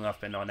how long I've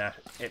been on it.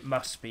 It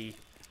must be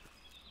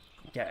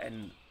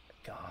getting...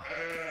 God.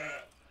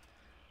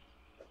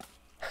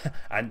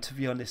 And to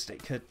be honest,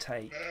 it could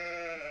take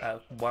a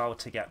while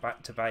to get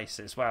back to base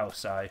as well,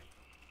 so...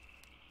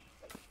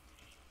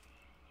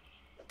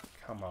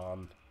 Come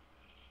on.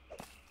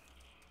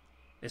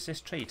 Is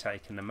this tree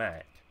taking the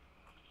mech?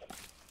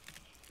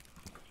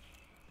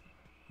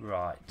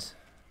 Right.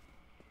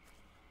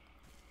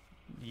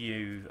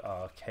 You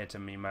are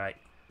kidding me, mate.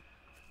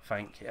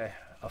 Thank you.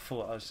 I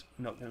thought I was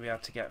not going to be able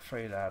to get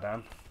through there,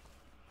 Dan.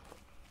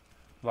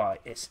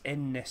 Right, it's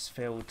in this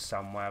field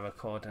somewhere,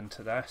 according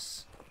to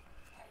this.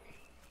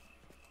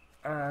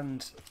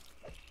 And...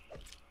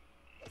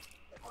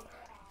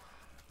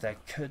 there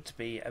could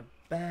be a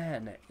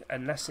bear,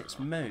 unless it's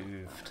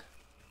moved.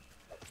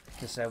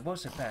 Because there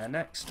was a bear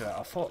next to it.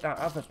 I thought that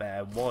other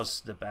bear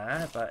was the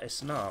bear, but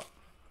it's not.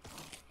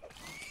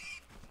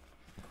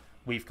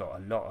 We've got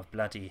a lot of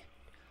bloody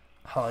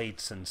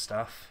hides and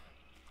stuff.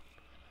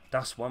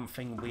 That's one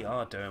thing we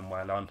are doing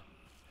well on.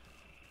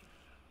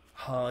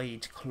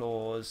 Hide,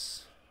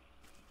 claws.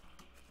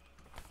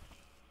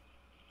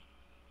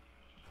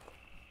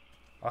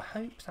 I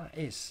hope that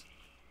is...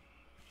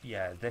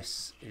 Yeah,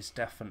 this is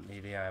definitely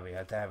the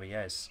area. There he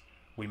is.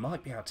 We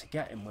might be able to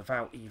get him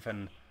without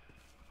even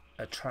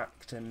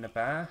attracting the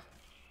bear.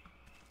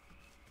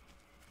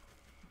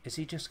 Is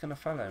he just going to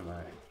follow me?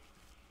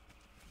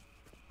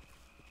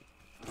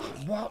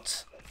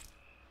 What?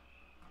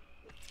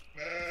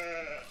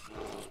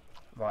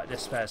 Right,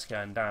 this bear's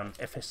going down.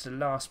 If it's the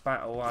last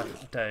battle I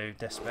do,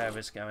 this bear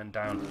is going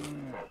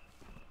down.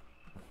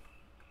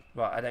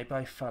 Right, are they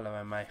both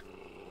following me?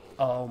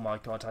 Oh my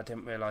god, I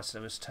didn't realise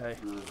there was two.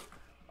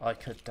 I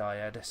could die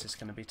here. This is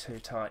going to be too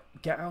tight.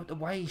 Get out the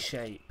way,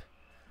 sheep.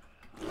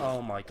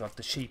 Oh my god,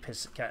 the sheep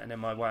is getting in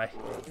my way.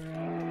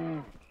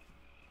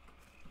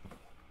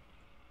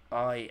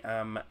 I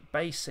am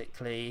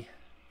basically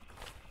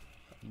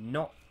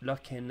not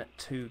looking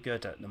too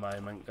good at the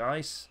moment,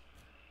 guys.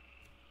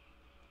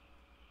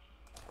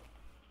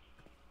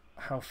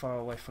 How far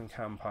away from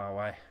camp are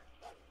we?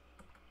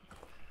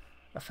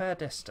 A fair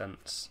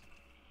distance.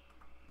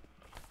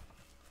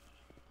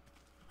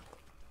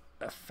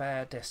 A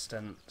fair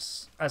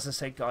distance. As I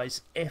said,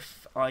 guys,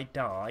 if I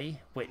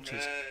die, which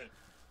is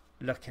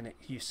looking at...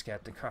 You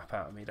scared the crap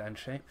out of me,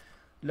 don't you?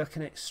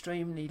 Looking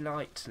extremely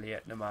lightly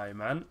at the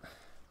moment.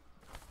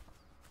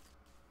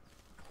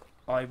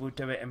 I will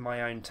do it in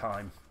my own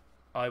time.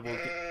 I will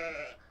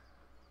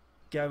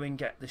go and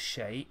get the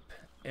sheep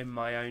in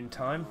my own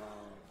time.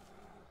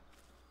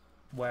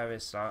 Where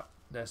is that?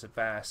 There's a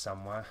bear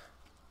somewhere.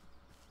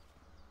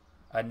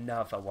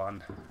 Another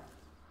one.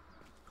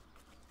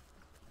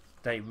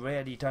 They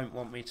really don't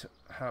want me to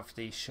have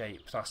these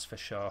sheep, that's for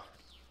sure.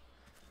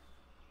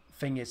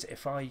 Thing is,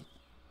 if I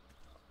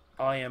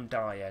am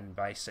dying,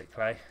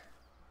 basically.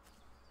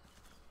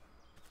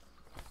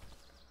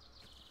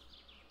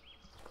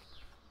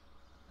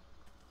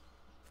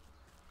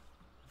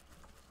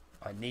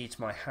 I need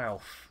my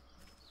health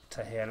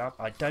to heal up.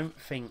 I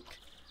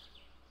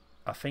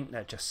think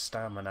they're just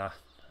stamina.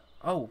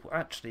 Oh,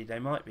 actually, they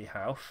might be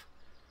health.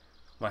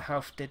 My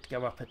health did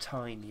go up a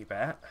tiny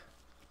bit.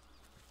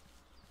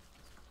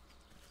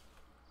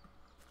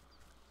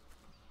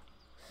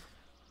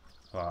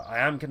 Right, I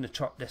am going to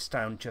chop this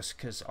down just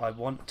because I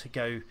want to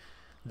go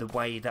the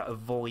way that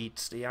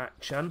avoids the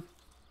action.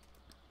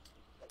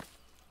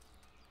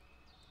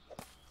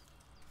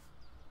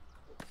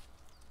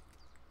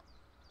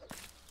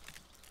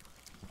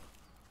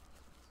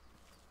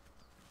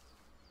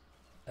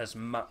 As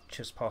much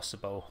as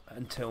possible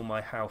until my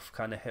health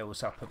kind of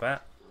heals up a bit.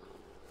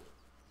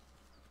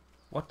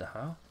 What the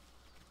hell?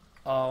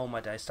 Oh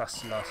my days,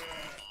 that's the last.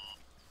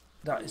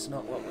 That is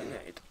not what we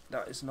need.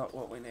 That is not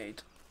what we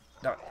need.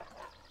 That.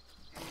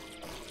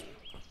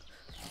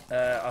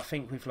 I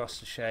think we've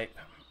lost the shape.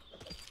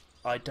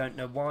 I don't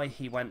know why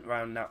he went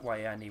round that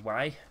way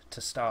anyway,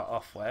 to start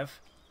off with.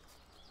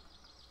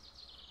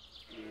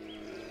 You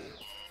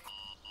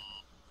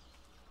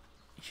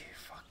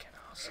fucking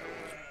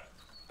arsehole.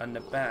 And the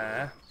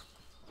bear...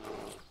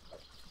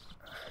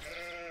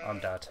 I'm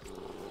dead.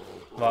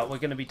 Right, we're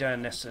going to be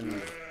doing this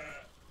in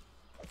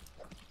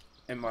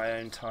my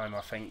own time,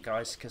 I think,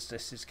 guys, because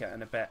this is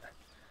getting a bit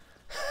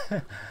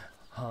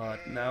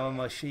hard. Now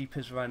my sheep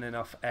is running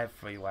off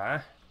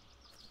everywhere.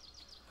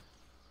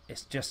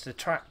 It's just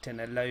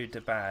attracting a load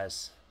of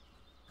bears.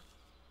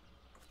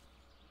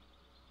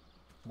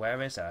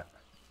 Where is it?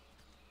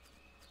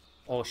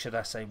 Or should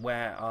I say,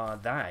 where are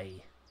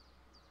they?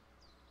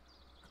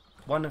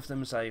 One of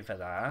them's over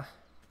there.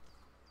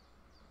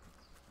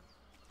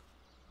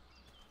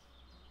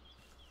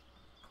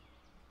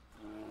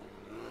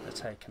 They're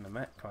taking a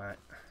mick, right?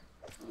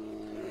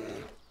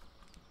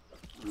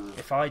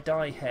 If I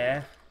die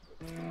here...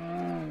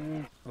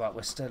 Right,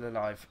 we're still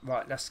alive.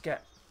 Right, let's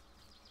get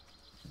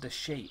the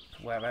sheep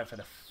wherever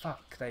the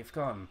fuck they've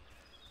gone.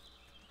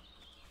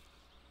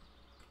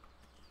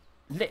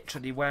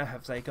 Literally, where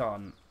have they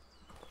gone?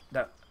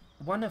 That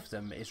one of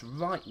them is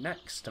right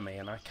next to me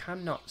and I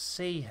cannot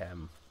see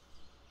him.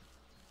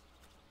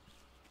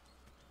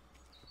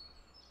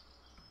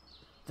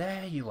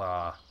 There you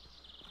are.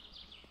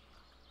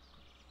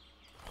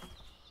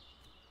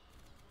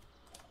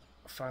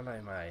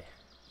 Follow me.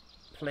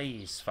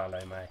 Please follow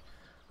me.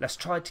 Let's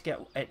try to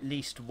get at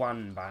least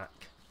one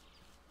back.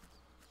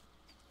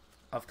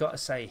 I've got to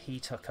say, he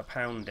took a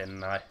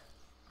pounding though.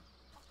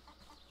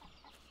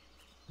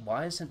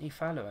 Why isn't he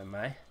following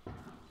me?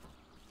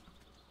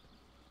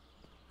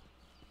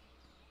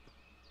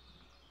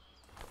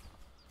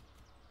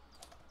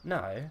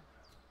 No.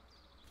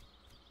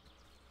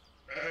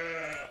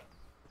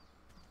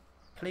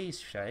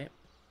 Please, shape.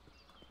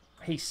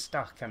 He's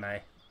stuck, isn't he?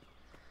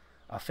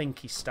 I think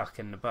he's stuck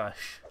in the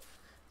bush.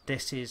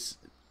 This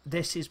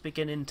is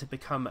beginning to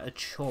become a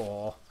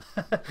chore.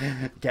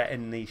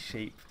 Getting these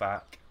sheep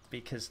back.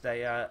 because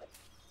they are...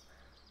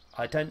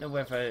 I don't know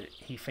whether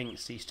he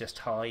thinks he's just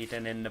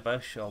hiding in the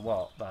bush or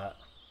what, but...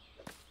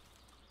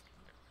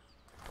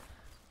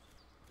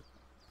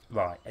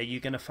 Right, are you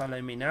going to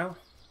follow me now?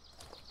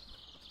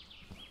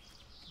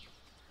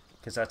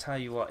 Because I tell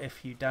you what,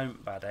 if you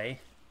don't, buddy,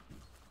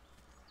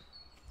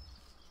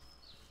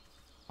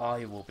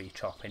 I will be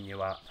chopping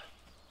you up.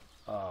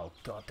 Oh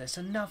God, there's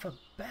another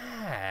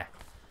bear.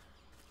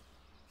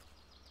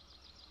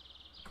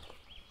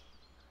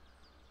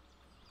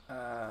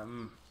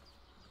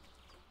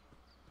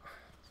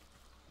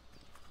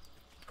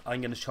 I'm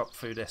going to chop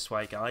through this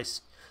way,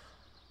 guys.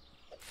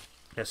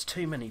 There's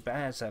too many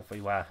bears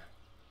everywhere.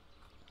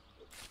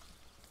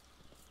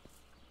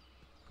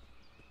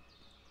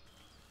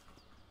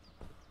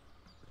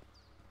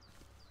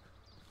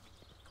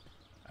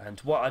 And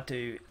what I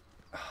do...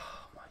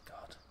 Oh my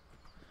God.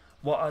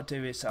 What I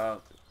do is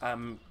I'll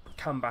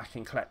come back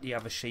and collect the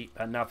other sheep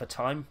another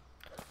time.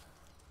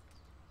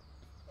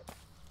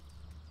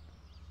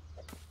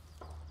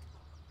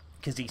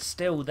 Because he's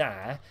still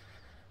there.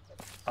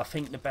 I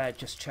think the bear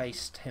just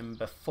chased him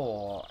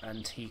before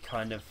and he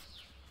kind of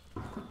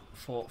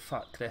thought,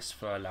 fuck this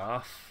for a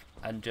laugh,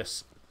 and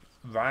just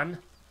ran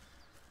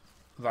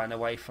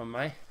away from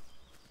me.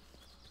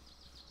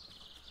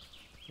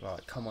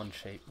 Right, come on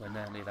sheep, we're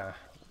nearly there.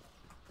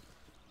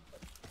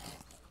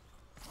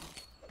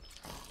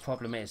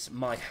 Problem is,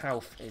 my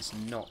health is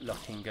not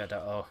looking good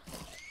at all.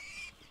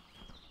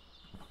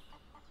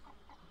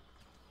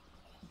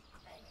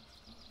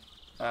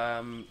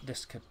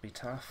 This could be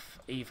tough.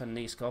 Even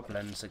these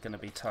goblins are going to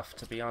be tough,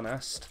 to be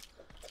honest.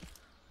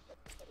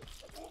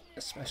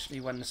 Especially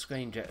when the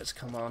screen jitters.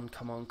 Come on,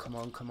 come on, come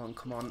on, come on,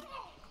 come on.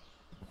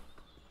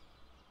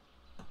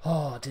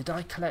 Oh, did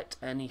I collect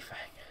anything?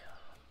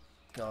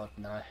 God,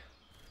 no.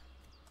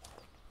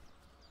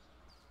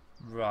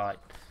 Right.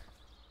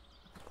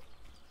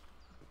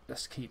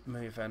 Let's keep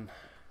moving.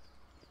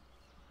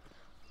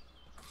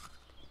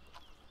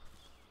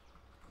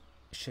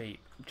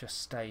 Sheep,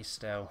 just stay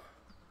still.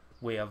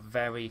 We are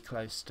very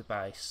close to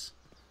base.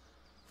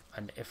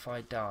 And if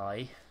I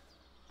die,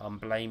 I'm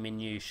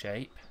blaming you,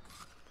 sheep.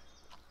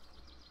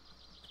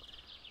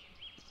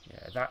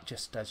 Yeah, that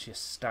just does your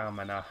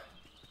stamina.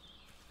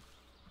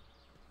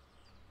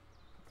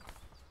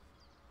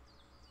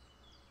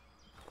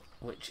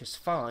 Which is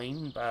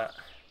fine, but...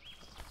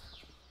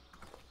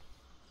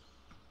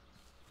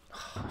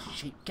 Oh,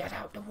 sheep, get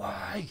out the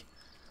way!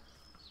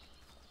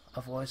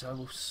 Otherwise I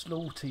will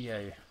slaughter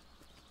you.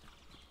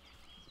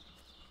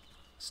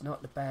 It's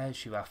not the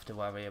bears you have to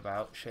worry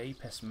about, sheep,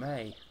 it's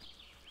me.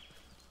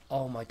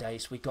 Oh my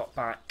days, we got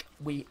back.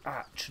 We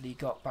actually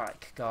got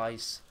back,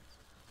 guys.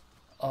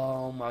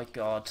 Oh my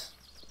God.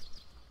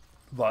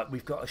 Right,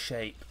 we've got a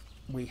sheep.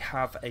 We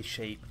have a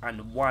sheep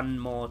and one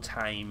more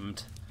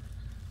tamed.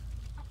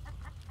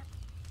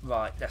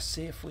 Right, let's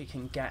see if we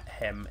can get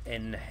him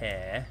in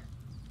here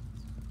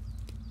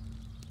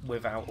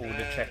without all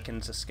the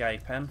chickens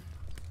escaping.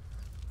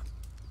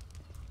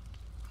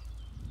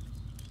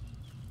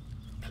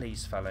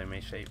 Please follow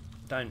me, sheep.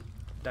 Don't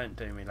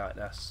do me like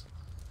this.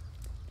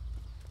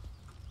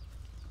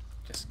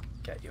 Just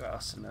get your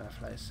ass in there,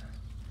 please.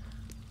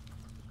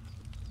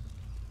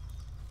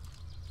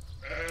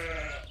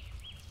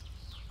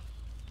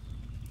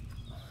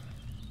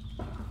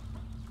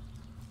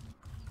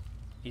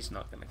 He's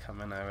not going to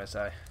come in there, is he?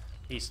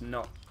 He's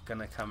not going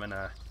to come in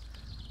there.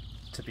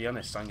 To be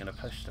honest, I'm going to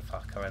push the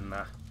fucker in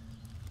there.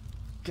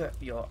 Get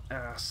your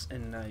ass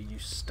in there, you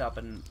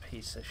stubborn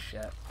piece of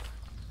shit.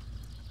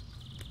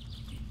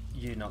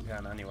 You're not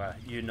going anywhere.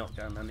 You're not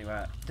going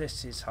anywhere.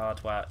 This is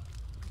hard work.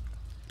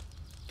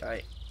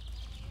 Okay.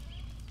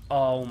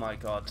 Oh my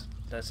God.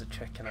 There's a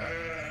chicken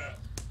out.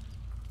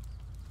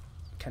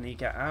 Can he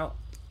get out?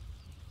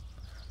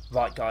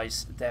 Right,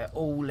 guys. They're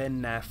all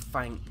in there.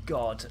 Thank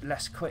God.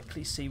 Let's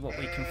quickly see what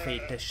we can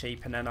feed this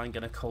sheep and then I'm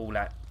going to call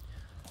it.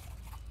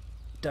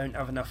 Don't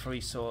have enough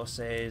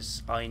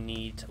resources. I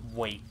need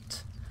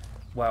wheat.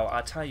 Well,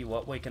 I'll tell you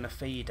what. We're going to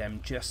feed him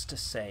just to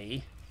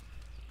see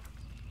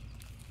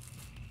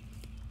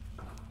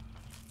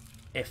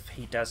if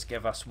he does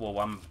give us wool.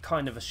 I'm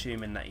kind of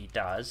assuming that he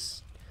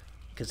does,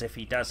 because if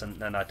he doesn't,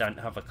 then I don't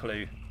have a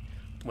clue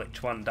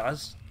which one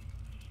does.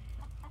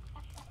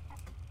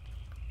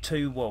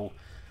 2 wool.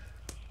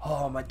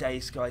 Oh my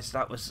days, guys,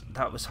 that was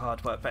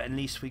hard work, but at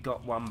least we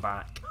got one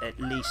back. At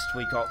least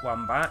we got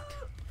one back.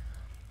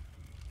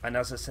 And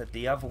as I said,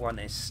 the other one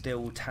is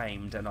still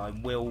tamed, and I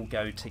will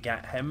go to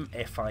get him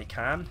if I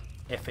can,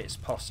 if it's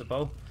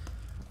possible.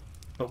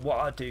 But what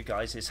I do,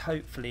 guys, is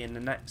hopefully in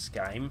the next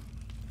game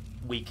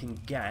we can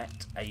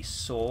get a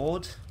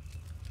sword.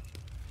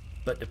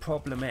 But the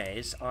problem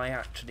is I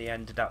actually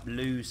ended up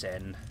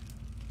losing,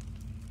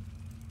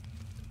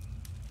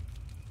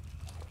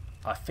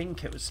 I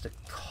think it was the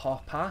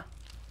copper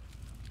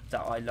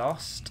that I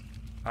lost,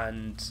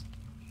 and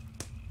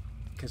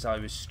because I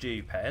was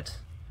stupid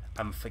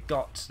and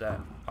forgot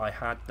that I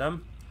had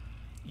them.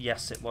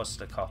 Yes, it was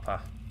the copper.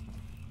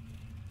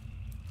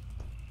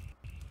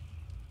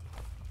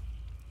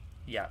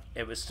 Yeah,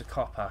 it was the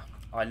copper.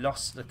 I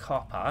lost the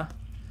copper,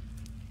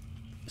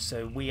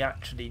 so we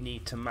actually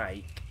need to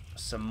make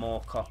some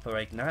more copper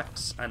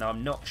ingots, and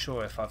I'm not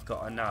sure if I've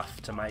got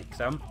enough to make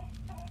them.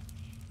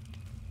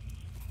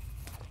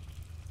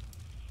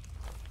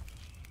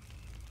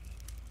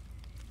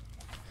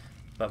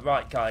 But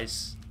right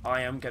guys,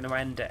 I am going to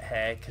end it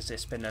here because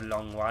it's been a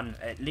long one.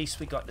 At least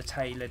we got the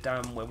tailor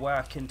done. We're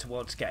working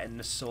towards getting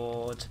the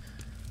sword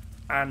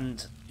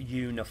and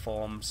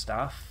uniform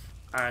stuff,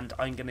 and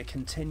I'm going to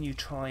continue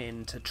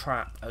trying to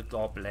trap a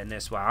goblin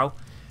as well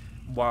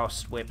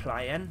whilst we're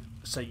playing,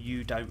 so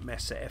you don't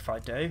miss it if I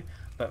do.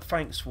 But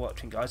thanks for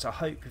watching guys, I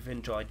hope you've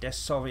enjoyed this.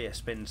 Sorry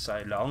it's been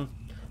so long,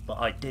 but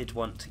I did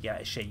want to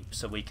get a sheep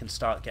so we can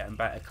start getting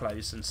better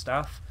clothes and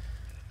stuff.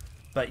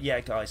 But yeah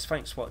guys,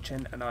 thanks for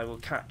watching, and I will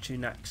catch you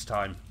next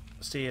time.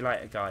 See you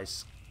later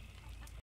guys.